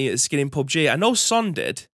get a skin in PUBG? I know Son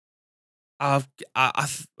did.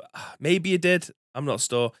 Maybe he did. I'm not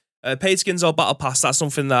sure. Paid skins or battle pass. That's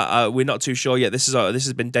something that we're not too sure yet. This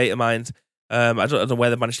has been data mined. I don't know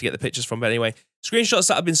where they managed to get the pictures from, but anyway, screenshots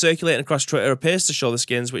that have been circulating across Twitter appears to show the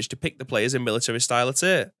skins which depict the players in military style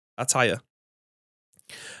attire.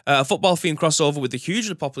 A football-themed crossover with the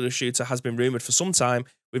hugely popular shooter has been rumoured for some time,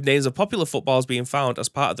 with names of popular footballers being found as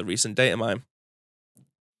part of the recent data mine.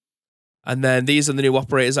 And then these are the new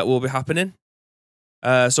operators that will be happening.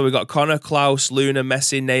 So we've got Connor, Klaus, Luna,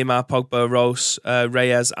 Messi, Neymar, Pogba, Rose,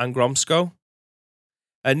 Reyes, and Gromsko.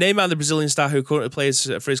 Neymar, the Brazilian star who currently plays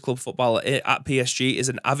for his club football at PSG, is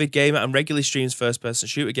an avid gamer and regularly streams first-person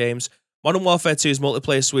shooter games. Modern Warfare 2's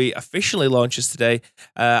multiplayer suite officially launches today.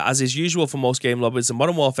 As is usual for most game lobbies, the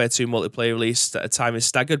Modern Warfare 2 multiplayer release time is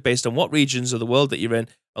staggered based on what regions of the world that you're in,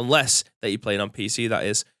 unless that you're playing on PC, that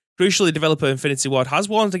is. Crucially, developer Infinity Ward has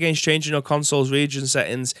warned against changing your console's region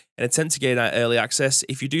settings in an attempt to gain early access.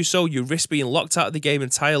 If you do so, you risk being locked out of the game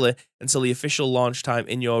entirely until the official launch time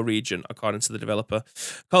in your region, according to the developer.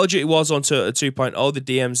 Call of Duty Warzone 2.0, the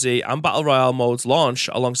DMZ, and Battle Royale modes launch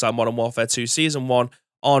alongside Modern Warfare 2 Season 1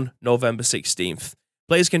 on November 16th.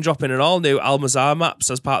 Players can drop in an all-new Almazar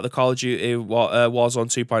maps as part of the Call of Duty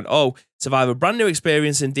Warzone 2.0, survive a brand new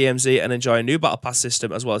experience in DMZ, and enjoy a new Battle Pass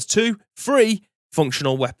system, as well as 2 free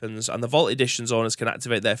functional weapons. And the Vault Editions owners can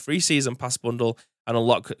activate their free Season Pass bundle and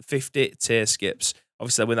unlock 50 tier skips.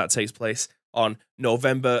 Obviously, when that takes place on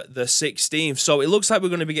November the 16th. So it looks like we're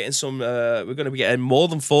going to be getting we're going to be getting more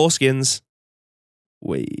than 4 skins.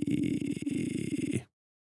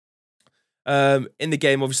 In the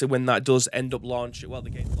game, obviously, when that does end up launch, well, the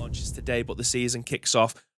game launches today, but the season kicks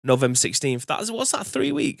off November 16th. What's that,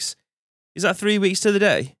 3 weeks? Is that 3 weeks to the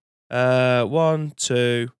day? 1,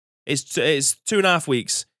 2. It's 2.5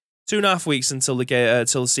 weeks. 2.5 weeks until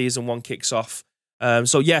until season 1 kicks off.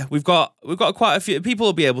 So yeah, we've got quite a few people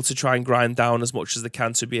will be able to try and grind down as much as they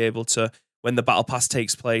can to be able to, when the battle pass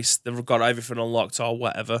takes place, they've got everything unlocked or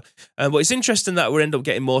whatever. But it's interesting that we end up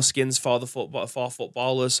getting more skins for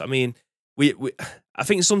footballers. I mean, I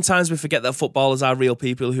think sometimes we forget that footballers are real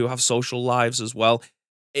people who have social lives as well.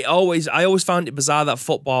 I always found it bizarre that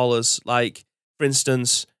footballers, like, for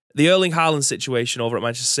instance, the Erling Haaland situation over at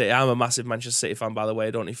Manchester City. I'm a massive Manchester City fan, by the way.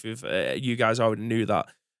 I don't know if you guys already knew that.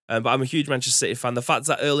 But I'm a huge Manchester City fan. The fact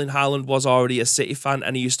that Erling Haaland was already a City fan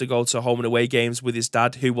and he used to go to home and away games with his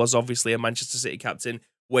dad, who was obviously a Manchester City captain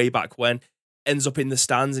way back when, ends up in the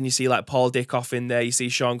stands and you see like Paul Dickoff in there, you see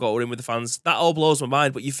Sean Gotter in with the fans. That all blows my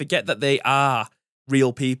mind, but you forget that they are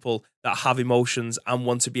real people that have emotions and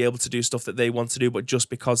want to be able to do stuff that they want to do, but just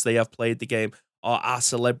because they have played the game or are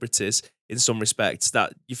celebrities in some respects,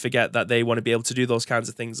 that you forget that they want to be able to do those kinds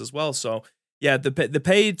of things as well. So yeah, the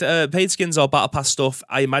paid skins or battle pass stuff,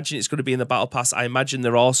 I imagine it's going to be in the battle pass. I imagine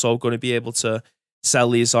they're also going to be able to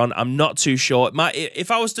sell these on. I'm not too sure.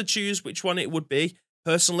 If I was to choose which one it would be,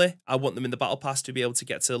 personally, I want them in the battle pass to be able to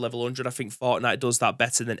get to level 100. I think Fortnite does that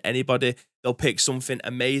better than anybody. They'll pick something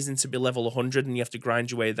amazing to be level 100 and you have to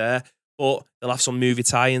grind your way there. But they'll have some movie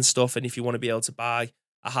tie-in stuff. And if you want to be able to buy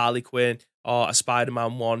a Harley Quinn or a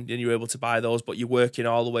Spider-Man one, and you're able to buy those, but you're working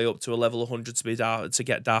all the way up to a level 100 to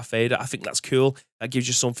get Darth Vader. I think that's cool. That gives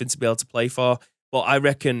you something to be able to play for. But I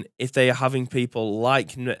reckon if they are having people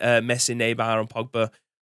like Messi, Neymar, and Pogba,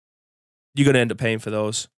 you're going to end up paying for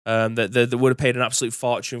those. They would have paid an absolute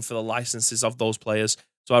fortune for the licenses of those players.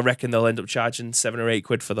 So I reckon they'll end up charging £7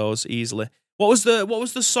 or £8 for those easily. What was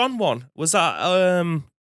the Son one? Was that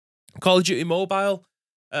Call of Duty Mobile?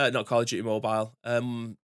 Not Call of Duty Mobile.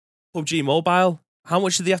 PUBG Mobile. How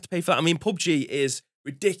much did they have to pay for that? I mean, PUBG is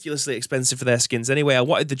ridiculously expensive for their skins. Anyway, I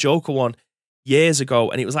wanted the Joker one years ago,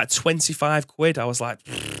 and it was like £25. I was like,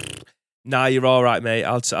 nah, you're all right, mate.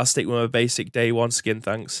 I'll stick with my basic day one skin,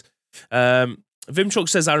 thanks. Vimtruck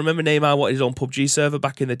says, I remember Neymar wanted his own PUBG server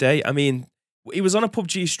back in the day. I mean, he was on a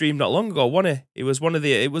PUBG stream not long ago, wasn't he? He was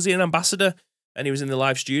was he an ambassador? And he was in the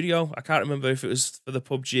live studio. I can't remember if it was for the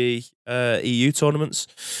PUBG EU tournaments.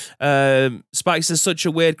 Spike says, such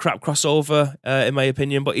a weird crap crossover, in my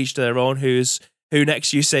opinion, but each to their own. Who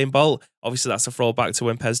next? Usain Bolt. Obviously, that's a throwback to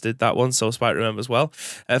when Pez did that one, so Spike remembers well.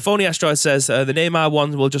 Phony Asteroid says, the Neymar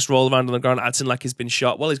one will just roll around on the ground acting like he's been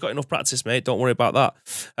shot. Well, he's got enough practice, mate. Don't worry about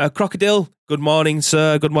that. Crocodile, good morning,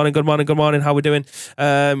 sir. Good morning. How we doing?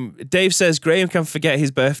 Dave says, Graham can forget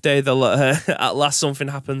his birthday. At last something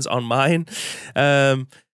happens on mine. How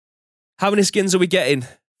many skins are we getting?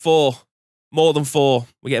 4. More than 4.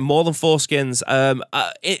 We're getting more than 4 skins.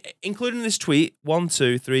 Including this tweet, 1,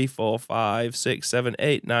 2, 3, 4, 5, 6, 7,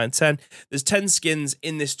 8, 9, 10. There's 10 skins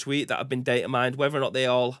in this tweet that have been data mined. Whether or not they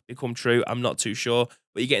all become true, I'm not too sure.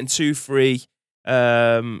 But you're getting 2 free,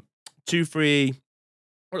 what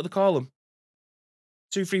do they call them?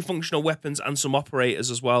 2 free functional weapons and some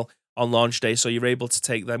operators as well on launch day. So you're able to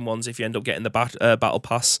take them ones if you end up getting the battle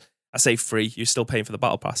pass. I say free, you're still paying for the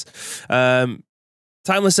battle pass.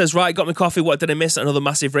 Timeless says, right, got my coffee. What did I miss? Another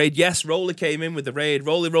massive raid. Yes, Rolly came in with the raid.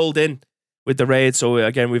 Rolly rolled in with the raid. So,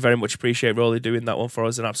 again, we very much appreciate Rolly doing that one for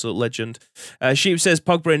us. An absolute legend. Sheep says,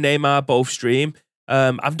 Pogba and Neymar both stream.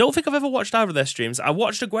 I don't think I've ever watched either of their streams. I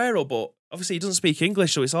watched Aguero, but obviously he doesn't speak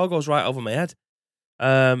English, so it all goes right over my head.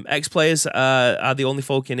 Ex-players are the only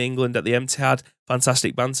folk in England at the Etihad.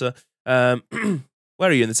 Fantastic banter. Where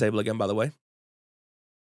are you in the table again, by the way?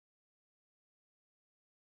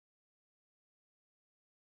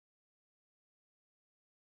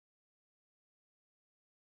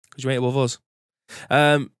 Because you ain't above us.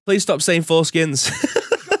 Please stop saying 4 skins.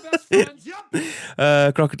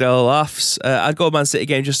 Crocodile laughs. I'd go Man City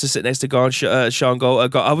game just to sit next to Sean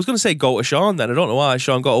Goater. I was going to say Goater Sean then. I don't know why.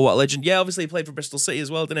 Sean Goater, what a legend. Yeah, obviously he played for Bristol City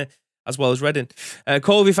as well, didn't he? As well as Reading.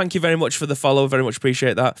 Colby, thank you very much for the follow. Very much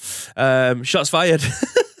appreciate that. Shots fired.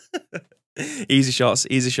 Easy shots.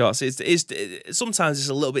 It's sometimes it's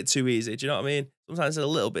a little bit too easy. Do you know what I mean? Sometimes it's a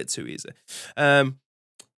little bit too easy. Has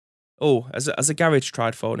a garage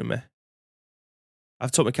tried phoning me?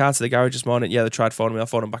 I've took my car to the garage this morning. Yeah, they tried phoning me. I'll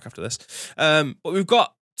phone them back after this. But we've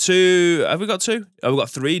got 2. Have we got 2? Oh, we've got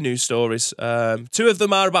 3 news stories. 2 of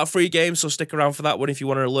them are about free games, so stick around for that one if you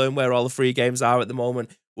want to learn where all the free games are at the moment.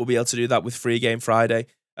 We'll be able to do that with Free Game Friday.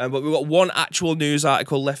 But we've got 1 actual news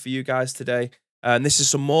article left for you guys today. And this is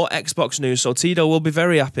some more Xbox news, so Tito will be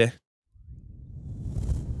very happy.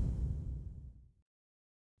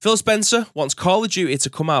 Phil Spencer wants Call of Duty to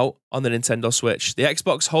come out on the Nintendo Switch. The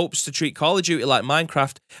Xbox hopes to treat Call of Duty like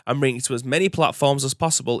Minecraft and bring it to as many platforms as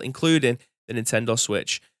possible, including the Nintendo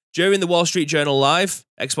Switch. During the Wall Street Journal Live,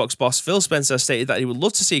 Xbox boss Phil Spencer stated that he would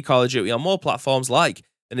love to see Call of Duty on more platforms like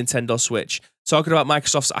the Nintendo Switch. Talking about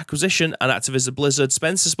Microsoft's acquisition and Activision Blizzard,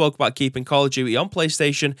 Spencer spoke about keeping Call of Duty on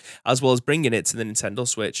PlayStation as well as bringing it to the Nintendo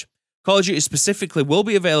Switch. Call of Duty specifically will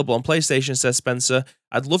be available on PlayStation, says Spencer.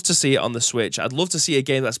 I'd love to see it on the Switch. I'd love to see a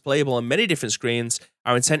game that's playable on many different screens.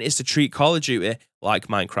 Our intent is to treat Call of Duty like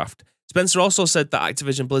Minecraft. Spencer also said that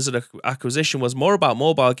Activision Blizzard acquisition was more about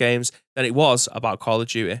mobile games than it was about Call of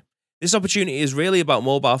Duty. This opportunity is really about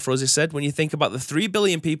mobile for us, he said. When you think about the 3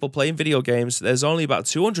 billion people playing video games, there's only about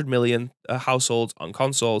 200 million households on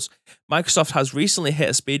consoles. Microsoft has recently hit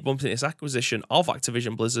a speed bump in its acquisition of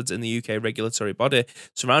Activision Blizzard in the UK regulatory body,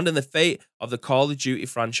 surrounding the fate of the Call of Duty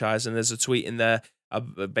franchise. And there's a tweet in there,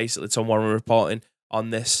 basically Tom Warren reporting on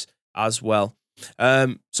this as well.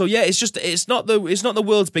 So yeah, it's not the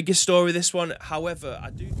world's biggest story, this one. However, I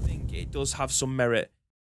do think it does have some merit,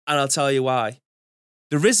 and I'll tell you why.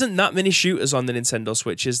 There isn't that many shooters on the Nintendo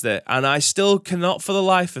Switch, is there? And I still cannot for the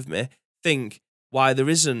life of me think why there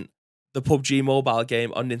isn't the PUBG mobile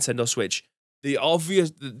game on Nintendo Switch. The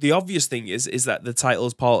obvious thing is that the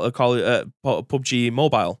title's PUBG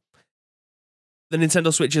Mobile. The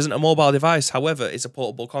Nintendo Switch isn't a mobile device, however, it's a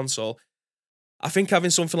portable console. I think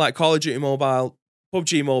having something like Call of Duty Mobile,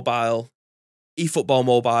 PUBG Mobile, eFootball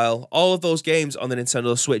Mobile, all of those games on the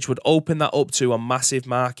Nintendo Switch would open that up to a massive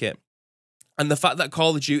market. And the fact that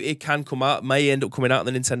Call of Duty may end up coming out on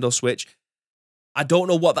the Nintendo Switch, I don't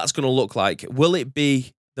know what that's going to look like. Will it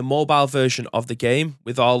be the mobile version of the game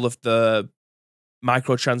with all of the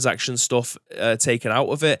microtransaction stuff taken out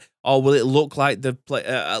of it, or will it look like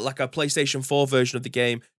like a PlayStation 4 version of the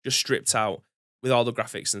game just stripped out with all the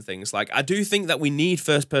graphics and things? Like, I do think that we need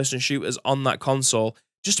first-person shooters on that console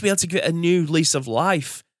just to be able to get a new lease of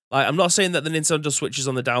life. Like, I'm not saying that the Nintendo Switch is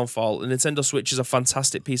on the downfall. The Nintendo Switch is a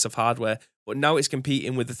fantastic piece of hardware, but now it's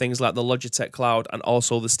competing with the things like the Logitech Cloud and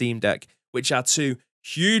also the Steam Deck, which are two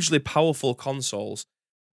hugely powerful consoles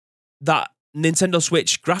that Nintendo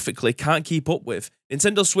Switch graphically can't keep up with.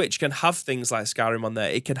 Nintendo Switch can have things like Skyrim on there.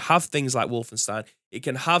 It can have things like Wolfenstein. It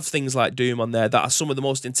can have things like Doom on there that are some of the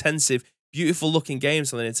most intensive, beautiful looking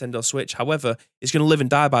games on the Nintendo Switch. However, it's going to live and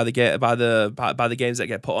die by the games that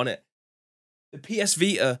get put on it. The PS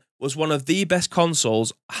Vita was one of the best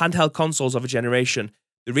handheld consoles of a generation.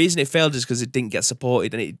 The reason it failed is because it didn't get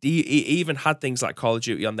supported, and it even had things like Call of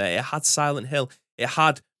Duty on there. It had Silent Hill. It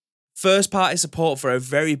had first-party support for a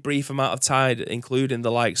very brief amount of time, including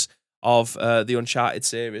the likes of the Uncharted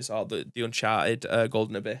series or the Uncharted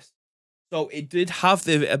Golden Abyss. So it did have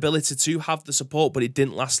the ability to have the support, but it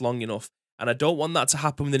didn't last long enough. And I don't want that to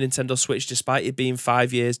happen with the Nintendo Switch, despite it being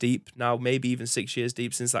 5 years deep now, maybe even 6 years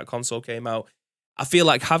deep since that console came out. I feel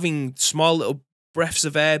like having small little breaths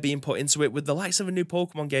of air being put into it with the likes of a new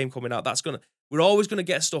Pokemon game coming out, we're always going to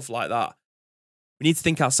get stuff like that. We need to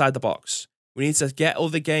think outside the box. We need to get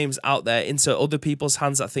other games out there into other people's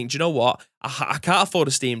hands that think, do you know what? I can't afford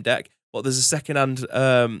a Steam Deck, but there's a second-hand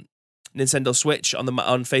Nintendo Switch on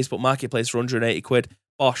Facebook Marketplace for 180 quid.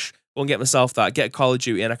 Bosh, go and get myself that. Get Call of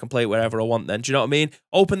Duty and I can play it wherever I want then. Do you know what I mean?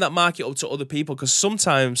 Open that market up to other people, because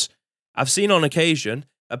sometimes I've seen on occasion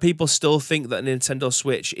that people still think that Nintendo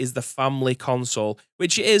Switch is the family console,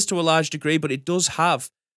 which it is to a large degree, but it does have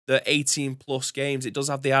the 18-plus games. It does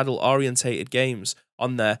have the adult-orientated games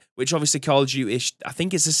on there, which obviously Call of Duty, I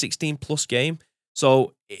think it's a 16-plus game.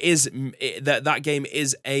 So that game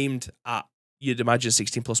is aimed at, you'd imagine,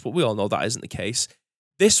 16-plus, but we all know that isn't the case.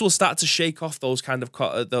 This will start to shake off those kind of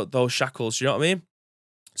those shackles, you know what I mean?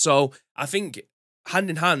 So I think hand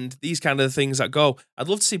in hand, these kind of things that go, I'd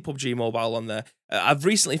love to see PUBG Mobile on there. I've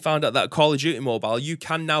recently found out that Call of Duty Mobile, you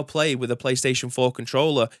can now play with a PlayStation 4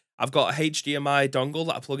 controller. I've got a HDMI dongle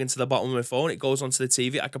that I plug into the bottom of my phone. It goes onto the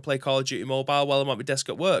TV. I can play Call of Duty Mobile while I'm at my desk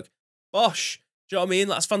at work. Bosh. Do you know what I mean?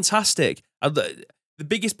 That's fantastic. The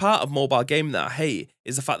biggest part of mobile gaming that I hate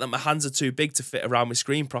is the fact that my hands are too big to fit around my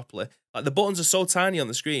screen properly. Like, the buttons are so tiny on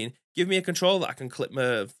the screen. Give me a controller that I can clip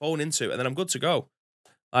my phone into, and then I'm good to go.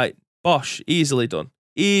 Like, bosh, easily done.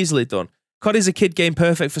 Easily done. COD is a kid game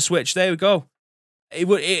perfect for Switch. There we go.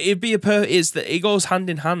 It'd be it goes hand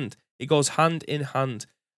in hand. It goes hand in hand.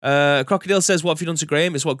 Crocodile says, what have you done to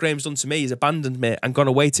Graham? It's what Graham's done to me. He's abandoned me and gone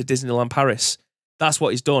away to Disneyland Paris. That's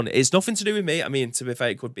what he's done. It's nothing to do with me. I mean, to be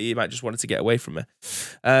fair, it could be. He might just wanted to get away from me.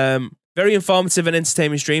 Very informative and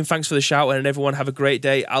entertaining stream. Thanks for the shout, and everyone have a great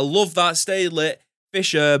day. I love that. Stay lit.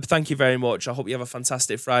 Fish Herb, thank you very much. I hope you have a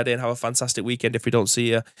fantastic Friday and have a fantastic weekend if we don't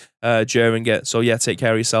see you during it. So, yeah, take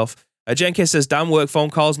care of yourself. JMK says, damn, work phone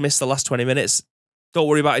calls, missed the last 20 minutes. Don't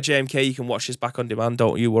worry about it, JMK. You can watch this back on demand.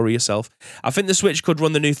 Don't you worry yourself. I think the Switch could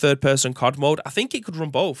run the new third-person COD mode. I think it could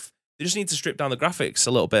run both. They just need to strip down the graphics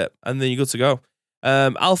a little bit, and then you're good to go.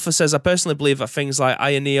 Alpha says, I personally believe that things like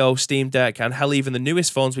Iron Neo, Steam Deck, and hell, even the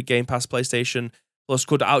newest phones with Game Pass, PlayStation Plus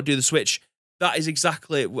could outdo the Switch. That is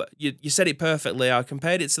exactly what you said it perfectly. I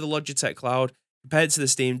compared it to the Logitech Cloud, compared it to the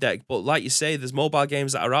Steam Deck. But like you say, there's mobile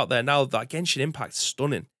games that are out there now. That Genshin Impact is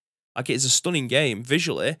stunning. Like, it's a stunning game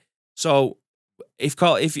visually. So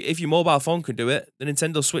if your mobile phone can do it, the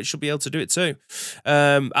Nintendo Switch should be able to do it too.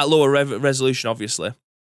 At lower resolution, obviously.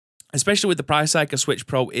 Especially with the price hike, a Switch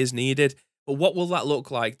Pro is needed. But what will that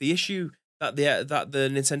look like? The issue that the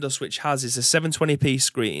Nintendo Switch has is a 720p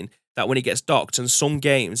screen that when it gets docked, and some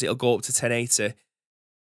games it'll go up to 1080.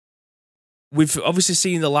 We've obviously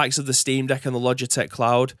seen the likes of the Steam Deck and the Logitech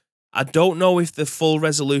Cloud. I don't know if the full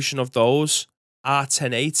resolution of those are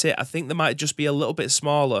 1080. I think they might just be a little bit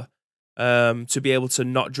smaller to be able to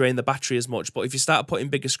not drain the battery as much. But if you start putting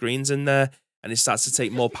bigger screens in there and it starts to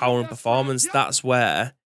take more power and performance, that's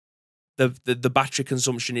where the battery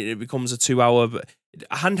consumption, it becomes a 2 hour.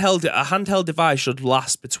 A handheld device should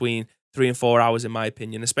last between 3 and 4 hours, in my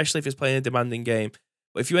opinion, especially if it's playing a demanding game.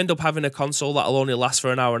 But if you end up having a console that'll only last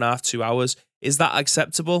for an hour and a half, 2 hours, is that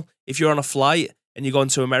acceptable? If you're on a flight and you're going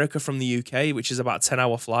to America from the UK, which is about a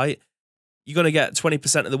 10-hour flight, you're going to get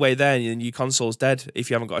 20% of the way there and your console's dead if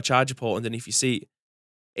you haven't got a charger port underneath your seat.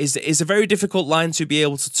 is a very difficult line to be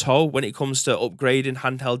able to toe when it comes to upgrading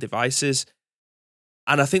handheld devices.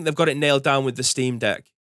 And I think they've got it nailed down with the Steam Deck.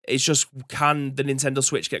 It's just, can the Nintendo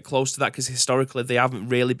Switch get close to that? Because historically, they haven't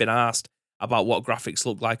really been asked about what graphics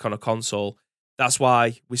look like on a console. That's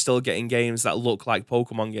why we're still getting games that look like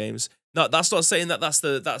Pokemon games. No, that's not saying that that's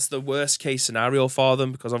the worst case scenario for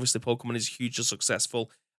them, because obviously Pokemon is a hugely successful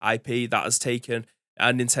IP that has taken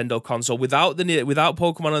a Nintendo console. Without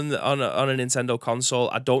Pokemon on a Nintendo console,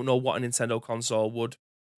 I don't know what a Nintendo console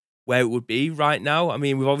where it would be right now. I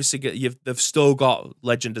mean, we've obviously they've still got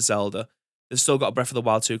Legend of Zelda. They've still got Breath of the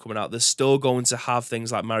Wild 2 coming out. They're still going to have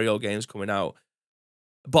things like Mario games coming out.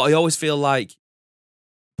 But I always feel like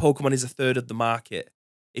Pokemon is a third of the market.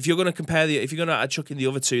 If you're going to chuck in the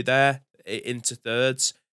other two there into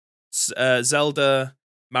thirds, Zelda,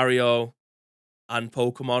 Mario, and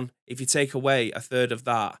Pokemon, if you take away a third of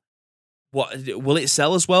that, what will it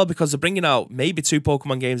sell as well? Because they're bringing out maybe 2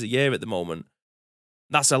 Pokemon games a year at the moment.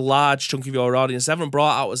 That's a large chunk of your audience. They haven't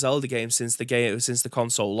brought out a Zelda game since the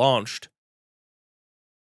console launched.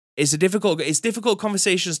 It's difficult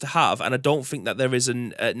conversations to have, and I don't think that there is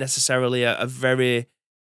necessarily a very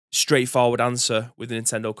straightforward answer with the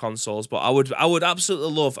Nintendo consoles. But I would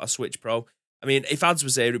absolutely love a Switch Pro. I mean, if Ads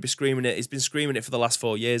was here, he'd be screaming it. He's been screaming it for the last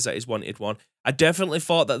 4 years that he's wanted one. I definitely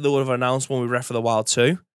thought that they would have announced one with Breath of the Wild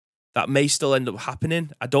 2. That may still end up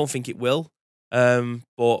happening. I don't think it will.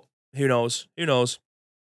 But who knows? Who knows?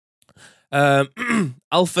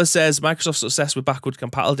 Alpha says Microsoft's success with backward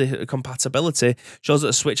compatibility shows that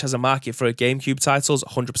the Switch has a market for GameCube titles.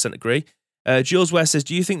 100% agree. Jules West says,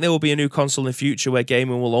 do you think there will be a new console in the future where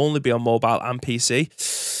gaming will only be on mobile and PC?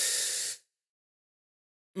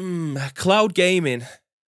 Cloud gaming.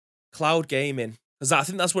 Because I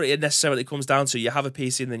think that's what it necessarily comes down to. You have a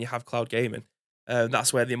PC and then you have cloud gaming.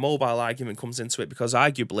 That's where the mobile argument comes into it, because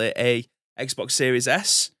arguably a Xbox Series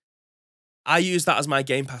S, I use that as my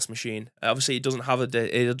Game Pass machine. Obviously, it doesn't have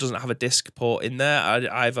a disc port in there.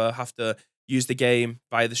 I either have to use the game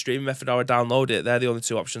via the streaming method or I download it. They're the only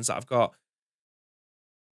 2 options that I've got.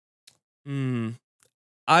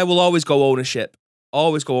 I will always go ownership.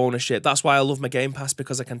 That's why I love my Game Pass,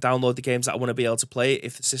 because I can download the games that I want to be able to play.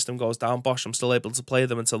 If the system goes down, bosh, I'm still able to play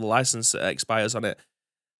them until the license expires on it.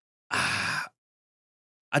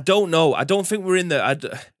 I don't know. I don't think we're in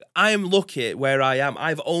the... I am lucky where I am.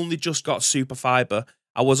 I've only just got Super Fiber.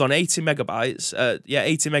 I was on 80 megabytes.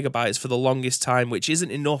 80 megabytes for the longest time, which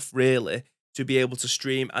isn't enough really to be able to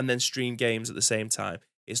stream and then stream games at the same time.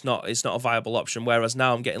 It's not a viable option. Whereas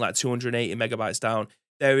now I'm getting like 280 megabytes down.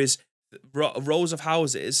 There is rows of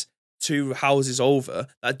houses, 2 houses over,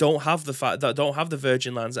 that don't have the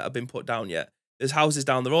Virgin lines that have been put down yet. There's houses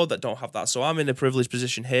down the road that don't have that. So I'm in a privileged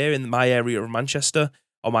position here in my area of Manchester,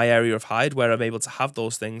 or my area of Hyde, where I'm able to have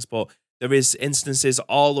those things. But there is instances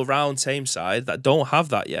all around Tameside that don't have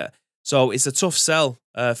that yet. So it's a tough sell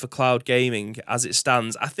for cloud gaming as it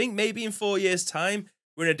stands. I think maybe in 4 years' time,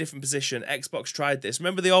 we're in a different position. Xbox tried this.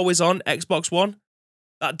 Remember the always on Xbox One?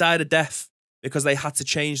 That died a death because they had to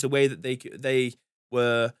change the way that they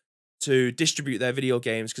were to distribute their video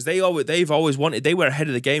games, because they were ahead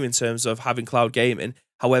of the game in terms of having cloud gaming.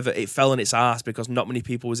 However, it fell on its ass because not many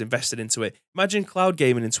people was invested into it. Imagine cloud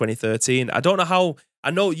gaming in 2013. I don't know how.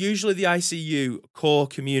 I know usually the ICU core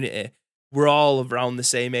community, we're all around the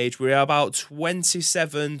same age. We're about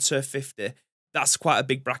 27 to 50. That's quite a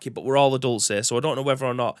big bracket, but we're all adults here. So I don't know whether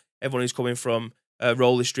or not everyone who's coming from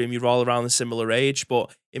Rolly Stream, you're all around the similar age.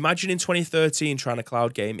 But imagine in 2013 trying a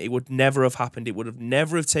cloud game. It would never have happened. It would have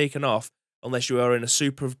never taken off unless you are in a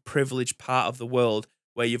super privileged part of the world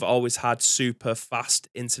where you've always had super fast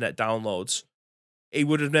internet downloads. It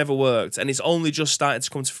would have never worked. And it's only just starting to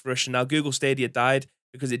come to fruition. Now, Google Stadia died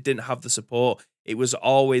because it didn't have the support. It was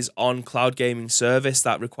always on cloud gaming service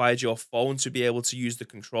that required your phone to be able to use the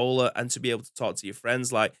controller and to be able to talk to your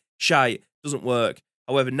friends. Like, shite, doesn't work.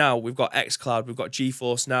 However, now we've got xCloud, we've got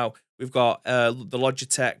GeForce Now, we've got the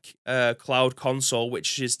Logitech cloud console,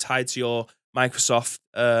 which is tied to your Microsoft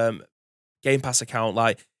Game Pass account.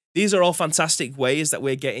 Like, these are all fantastic ways that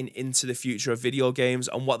we're getting into the future of video games,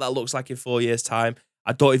 and what that looks like in 4 years' time,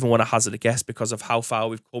 I don't even want to hazard a guess because of how far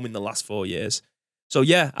we've come in the last 4 years. So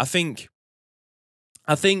yeah, I think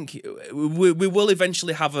we will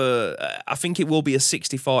eventually have I think it will be a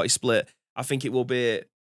 60-40 split. I think it will be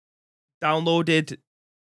downloaded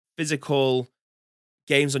physical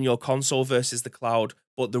games on your console versus the cloud,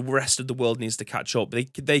 but the rest of the world needs to catch up.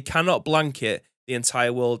 They cannot blanket the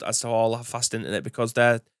entire world as to all have fast internet, because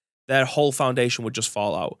their whole foundation would just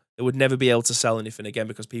fall out. They would never be able to sell anything again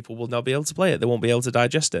because people will not be able to play it. They won't be able to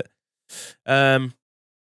digest it. At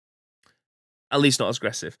least not as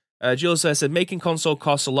aggressive. Jules said, making console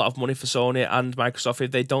costs a lot of money for Sony and Microsoft.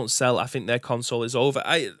 If they don't sell, I think their console is over.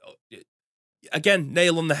 Again,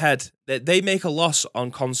 nail on the head. They make a loss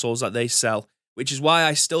on consoles that they sell, which is why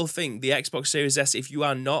I still think the Xbox Series S, if you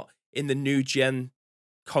are not in the new gen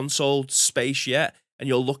console space yet and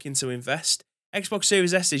you're looking to invest, Xbox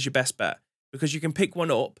Series S is your best bet because you can pick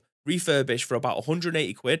one up, refurbished for about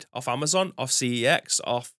 180 quid off Amazon, off CEX,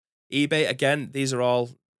 off eBay. Again, these are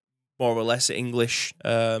all more or less English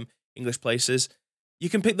places. You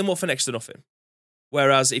can pick them up for next to nothing.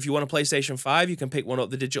 Whereas if you want a PlayStation 5, you can pick one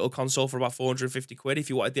up, the digital console, for about 450 quid. If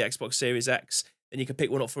you wanted the Xbox Series X, then you can pick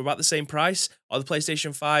one up for about the same price, or the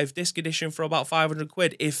PlayStation 5 disc edition for about 500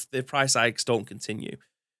 quid if the price hikes don't continue.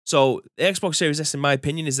 So the Xbox Series S, in my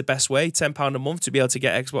opinion, is the best way. £10 a month to be able to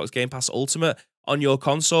get Xbox Game Pass Ultimate on your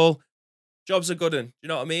console. Jobs are good, you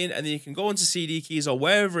know what I mean? And then you can go into CD Keys or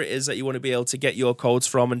wherever it is that you want to be able to get your codes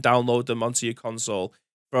from and download them onto your console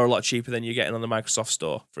for a lot cheaper than you're getting on the Microsoft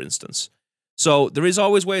Store, for instance. So there is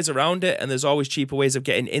always ways around it, and there's always cheaper ways of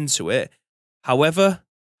getting into it. However,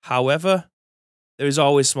 there is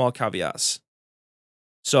always small caveats.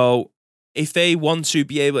 So if they want to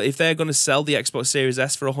be able, if they're going to sell the Xbox Series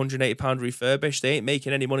S for £180 refurbished, they ain't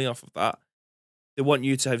making any money off of that. They want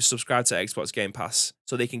you to have subscribed to Xbox Game Pass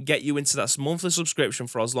so they can get you into that monthly subscription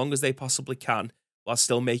for as long as they possibly can while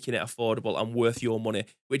still making it affordable and worth your money,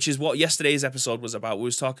 which is what yesterday's episode was about. We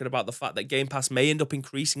was talking about the fact that Game Pass may end up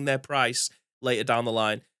increasing their price later down the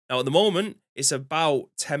line. Now, at the moment, it's about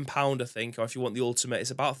 £10, I think, or if you want the Ultimate,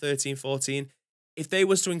 it's about 13, 14. If they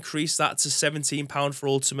was to increase that to £17 for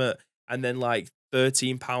Ultimate and then like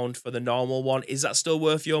 £13 for the normal one, is that still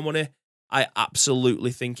worth your money? I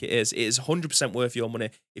absolutely think it is. It is 100% worth your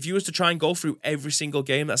money. If you was to try and go through every single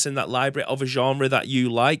game that's in that library of a genre that you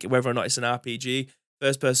like, whether or not it's an RPG,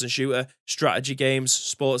 first-person shooter, strategy games,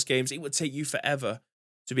 sports games, it would take you forever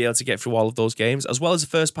to be able to get through all of those games, as well as the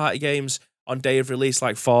first-party games on day of release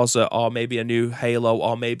like Forza or maybe a new Halo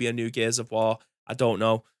or maybe a new Gears of War. I don't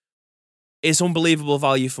know. It's unbelievable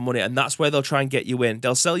value for money, and that's where they'll try and get you in.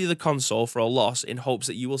 They'll sell you the console for a loss in hopes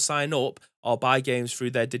that you will sign up or buy games through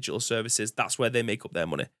their digital services. That's where they make up their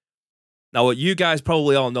money. Now, you guys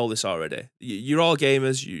probably all know this already. You're all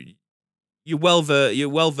gamers. You're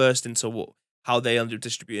well versed into how they end up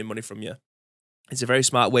distributing money from you. It's a very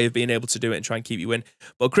smart way of being able to do it and try and keep you in.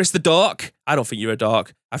 But Chris the Dork, I don't think you're a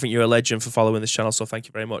dork. I think you're a legend for following this channel, so thank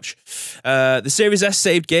you very much. The Series S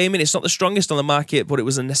saved gaming. It's not the strongest on the market, but it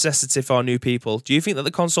was a necessity for new people. Do you think that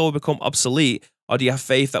the console will become obsolete, or do you have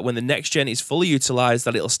faith that when the next gen is fully utilized,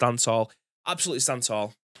 that it'll stand tall? Absolutely stand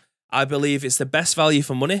tall. I believe it's the best value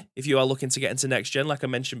for money if you are looking to get into next gen, like I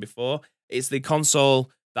mentioned before. It's the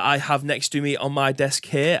console that I have next to me on my desk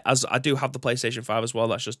here, as I do have the PlayStation 5 as well.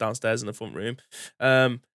 That's just downstairs in the front room.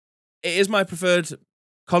 It is my preferred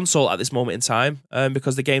console at this moment in time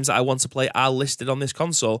because the games that I want to play are listed on this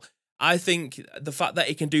console. I think the fact that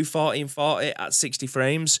it can do 1440 at 60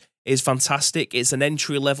 frames is fantastic. It's an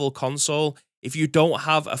entry-level console. If you don't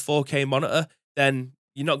have a 4K monitor, then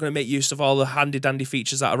you're not going to make use of all the handy-dandy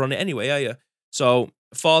features that are on it anyway, are you? So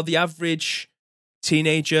for the average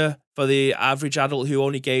teenager, for the average adult who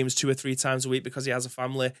only games 2 or 3 times a week because he has a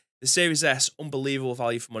family, the Series S, unbelievable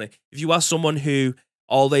value for money. If you are someone who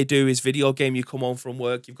all they do is video game, you come home from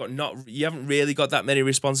work, you haven't really got that many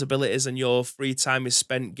responsibilities and your free time is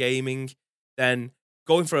spent gaming, then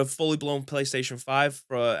going for a fully blown PlayStation 5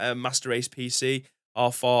 for a Master Race PC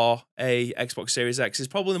or for a Xbox Series X is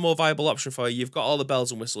probably the more viable option for you. You've got all the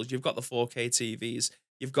bells and whistles, you've got the 4K TVs,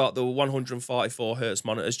 you've got the 144 hertz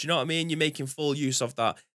monitors. Do you know what I mean? You're making full use of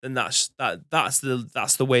that. Then that's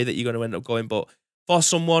the way that you're going to end up going. But for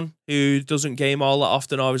someone who doesn't game all that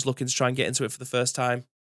often or is looking to try and get into it for the first time,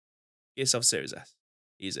 get yourself a Series S.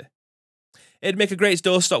 Easy. It'd make a great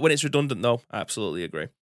doorstop when it's redundant, though. I absolutely agree.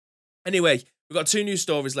 Anyway, we've got 2 new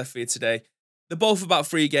stories left for you today. They're both about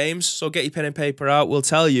free games, so get your pen and paper out. We'll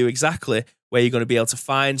tell you exactly where you're going to be able to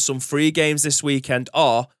find some free games this weekend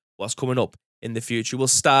or what's coming up in the future. We'll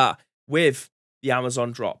start with the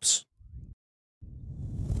Amazon drops.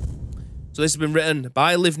 So this has been written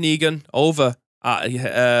by Liv Negan over at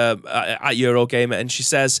Eurogamer, and she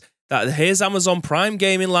says that here's Amazon Prime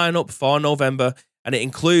gaming lineup for November, and it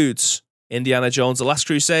includes Indiana Jones: The Last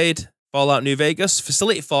Crusade, Fallout New Vegas,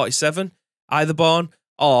 Facility 47, Eitherborn,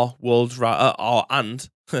 or World Rally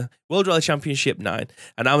Championship 9.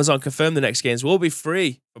 And Amazon confirmed the next games will be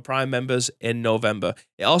free for Prime members in November.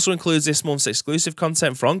 It also includes this month's exclusive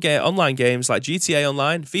content for online games like GTA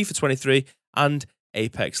Online, FIFA 23, and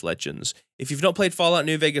Apex Legends. If you've not played Fallout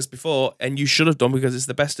New Vegas before, and you should have done because it's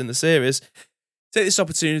the best in the series, take this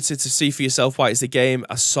opportunity to see for yourself why it's the game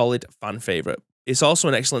a solid fan favorite. it's also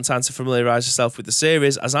an excellent time to familiarize yourself with the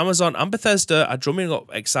series, as Amazon and Bethesda are drumming up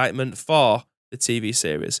excitement for the TV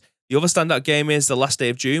series. The other standout game is The Last Day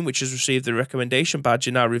of June, which has received the recommendation badge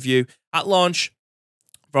in our review at launch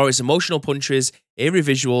for its emotional punches, eerie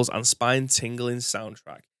visuals, and spine-tingling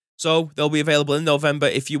soundtrack. So they'll be available in November.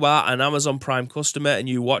 If you are an Amazon Prime customer and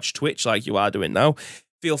you watch Twitch like you are doing now,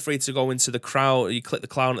 feel free to go into the crowd. You click the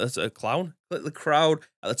crowd at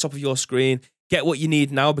the top of your screen. Get what you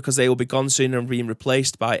need now, because they will be gone soon and being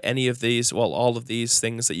replaced by any of these, well, all of these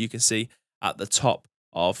things that you can see at the top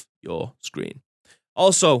of your screen.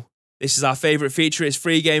 Also, this is our favorite feature. It's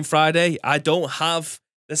Free Game Friday. I don't have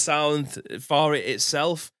the sound for it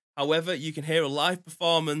itself. However, you can hear a live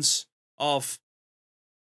performance of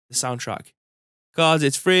the soundtrack, because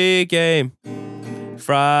it's Free Game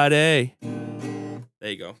Friday. There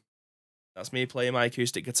you go. That's me playing my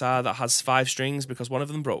acoustic guitar that has 5 strings because one of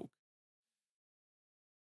them broke.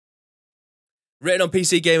 Written on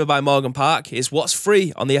PC Gamer by Morgan Park is what's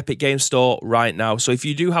free on the Epic Games Store right now. So if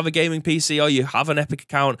you do have a gaming PC or you have an Epic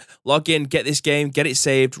account, log in, get this game, get it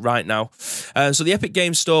saved right now. So the Epic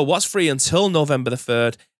Games Store, what's free until November the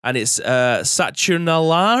 3rd, and it's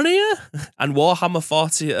Saturnalia and Warhammer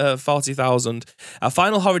 40,000. A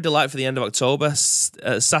final horror delight for the end of October.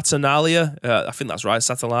 Saturnalia, I think that's right,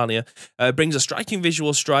 Saturnalia, brings a striking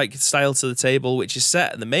visual strike style to the table, which is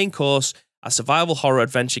set in the main course, a survival horror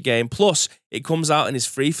adventure game. Plus, it comes out and is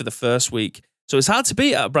free for the first week. So it's hard to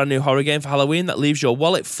beat at a brand new horror game for Halloween that leaves your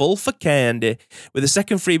wallet full for candy. With the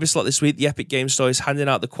second freebie slot this week, the Epic Games Store is handing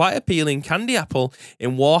out the quite appealing Candy Apple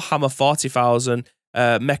in Warhammer 40,000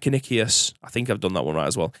 Mechanicius. I think I've done that one right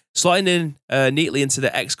as well. Slotting in neatly into the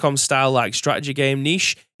XCOM style-like strategy game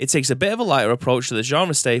niche, it takes a bit of a lighter approach to the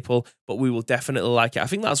genre staple, but we will definitely like it. I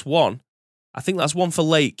think that's one for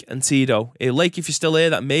Lake and Tito. Lake, if you're still here,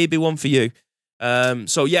 that may be one for you.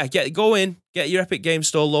 So yeah, go in, get your Epic Games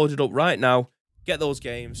Store loaded up right now. Get those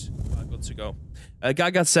games. Good to go.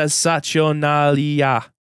 Gagad says Saturnalia.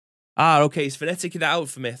 Okay, he's phoneticking it out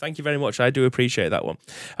for me. Thank you very much. I do appreciate that one.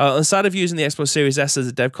 On the side of using the Xbox Series S as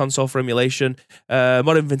a dev console for emulation,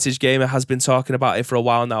 Modern Vintage Gamer has been talking about it for a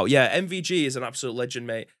while now. Yeah, MVG is an absolute legend,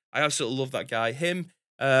 mate. I absolutely love that guy. Him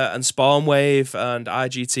and Spawnwave and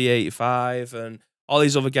IGT85 and all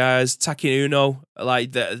these other guys, Taki Uno,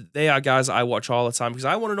 like they are guys that I watch all the time because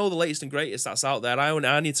I want to know the latest and greatest that's out there.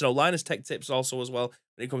 I need to know Linus Tech Tips also as well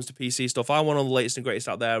when it comes to PC stuff. I want to know the latest and greatest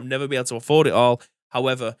out there. I'll never be able to afford it all.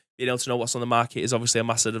 However, being able to know what's on the market is obviously a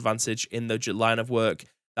massive advantage in the line of work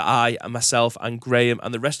that I and myself and Graham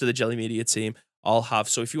and the rest of the Jelly Media team all have.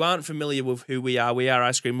 So if you aren't familiar with who we are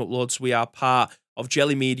Ice Cream Uploads. We are part of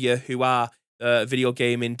Jelly Media, who are a video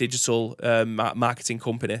gaming digital marketing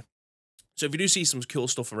company. So if you do see some cool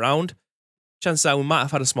stuff around, chances are we might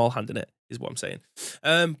have had a small hand in it, is what I'm saying.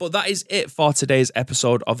 But that is it for today's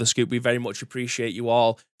episode of The Scoop. We very much appreciate you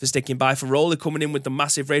all for sticking by, for Rolly coming in with the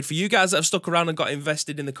massive raid, for you guys that have stuck around and got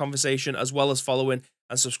invested in the conversation, as well as following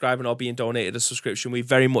and subscribing or being donated a subscription. We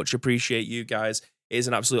very much appreciate you guys. It is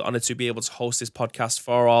an absolute honor to be able to host this podcast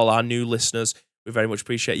for all our new listeners. We very much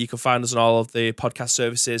appreciate it. You can find us on all of the podcast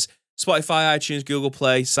services, Spotify, iTunes, Google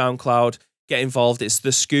Play, SoundCloud. Get involved. It's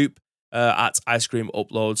The Scoop. At Ice Cream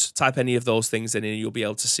Uploads. Type any of those things in and you'll be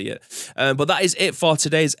able to see it. But that is it for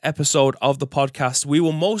today's episode of the podcast. We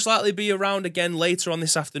will most likely be around again later on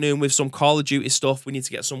this afternoon with some Call of Duty stuff. We need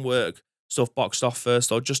to get some work stuff boxed off first,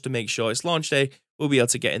 though, just to make sure it's launch day. We'll be able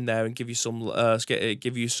to get in there and give you some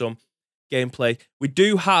gameplay. We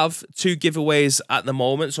do have 2 giveaways at the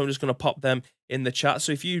moment, so I'm just going to pop them in the chat.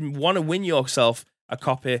 So if you want to win yourself a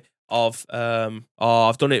copy of,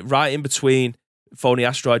 I've done it right in between Phony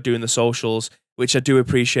Asteroid doing the socials, which I do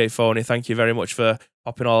appreciate, Phony. Thank you very much for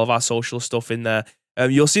popping all of our social stuff in there.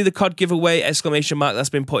 You'll see the COD giveaway exclamation mark that's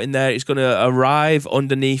been put in there. It's going to arrive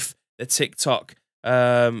underneath the TikTok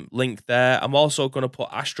link there. I'm also going to put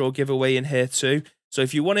Astro giveaway in here too. So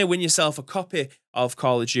if you want to win yourself a copy of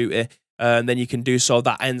Call of Duty, then you can do so.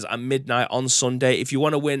 That ends at midnight on Sunday. If you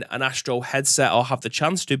want to win an Astro headset or have the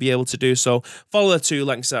chance to be able to do so, follow the 2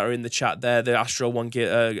 links that are in the chat there. The Astro one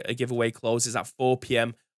giveaway closes at 4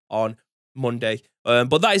 p.m. on Monday.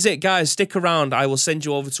 But that is it, guys. Stick around. I will send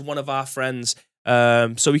you over to one of our friends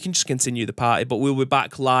so we can just continue the party. But we'll be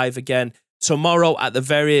back live again tomorrow at the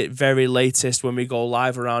very, very latest when we go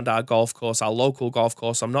live around our golf course, our local golf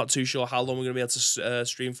course. I'm not too sure how long we're going to be able to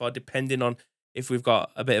stream for, depending on if we've got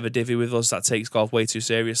a bit of a divvy with us that takes golf way too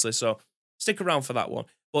seriously. So stick around for that one.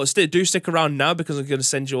 But do stick around now, because I'm going to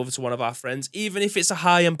send you over to one of our friends. Even if it's a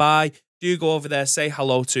hi and bye, do go over there, say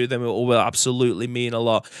hello to them. It will absolutely mean a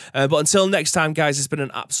lot. But until next time, guys, it's been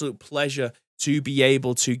an absolute pleasure to be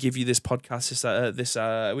able to give you this podcast this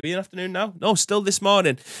are we in the afternoon now? No, still this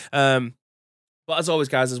morning. But as always,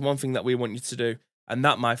 guys, there's one thing that we want you to do, and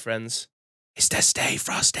that, my friends, is to stay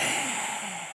frosty.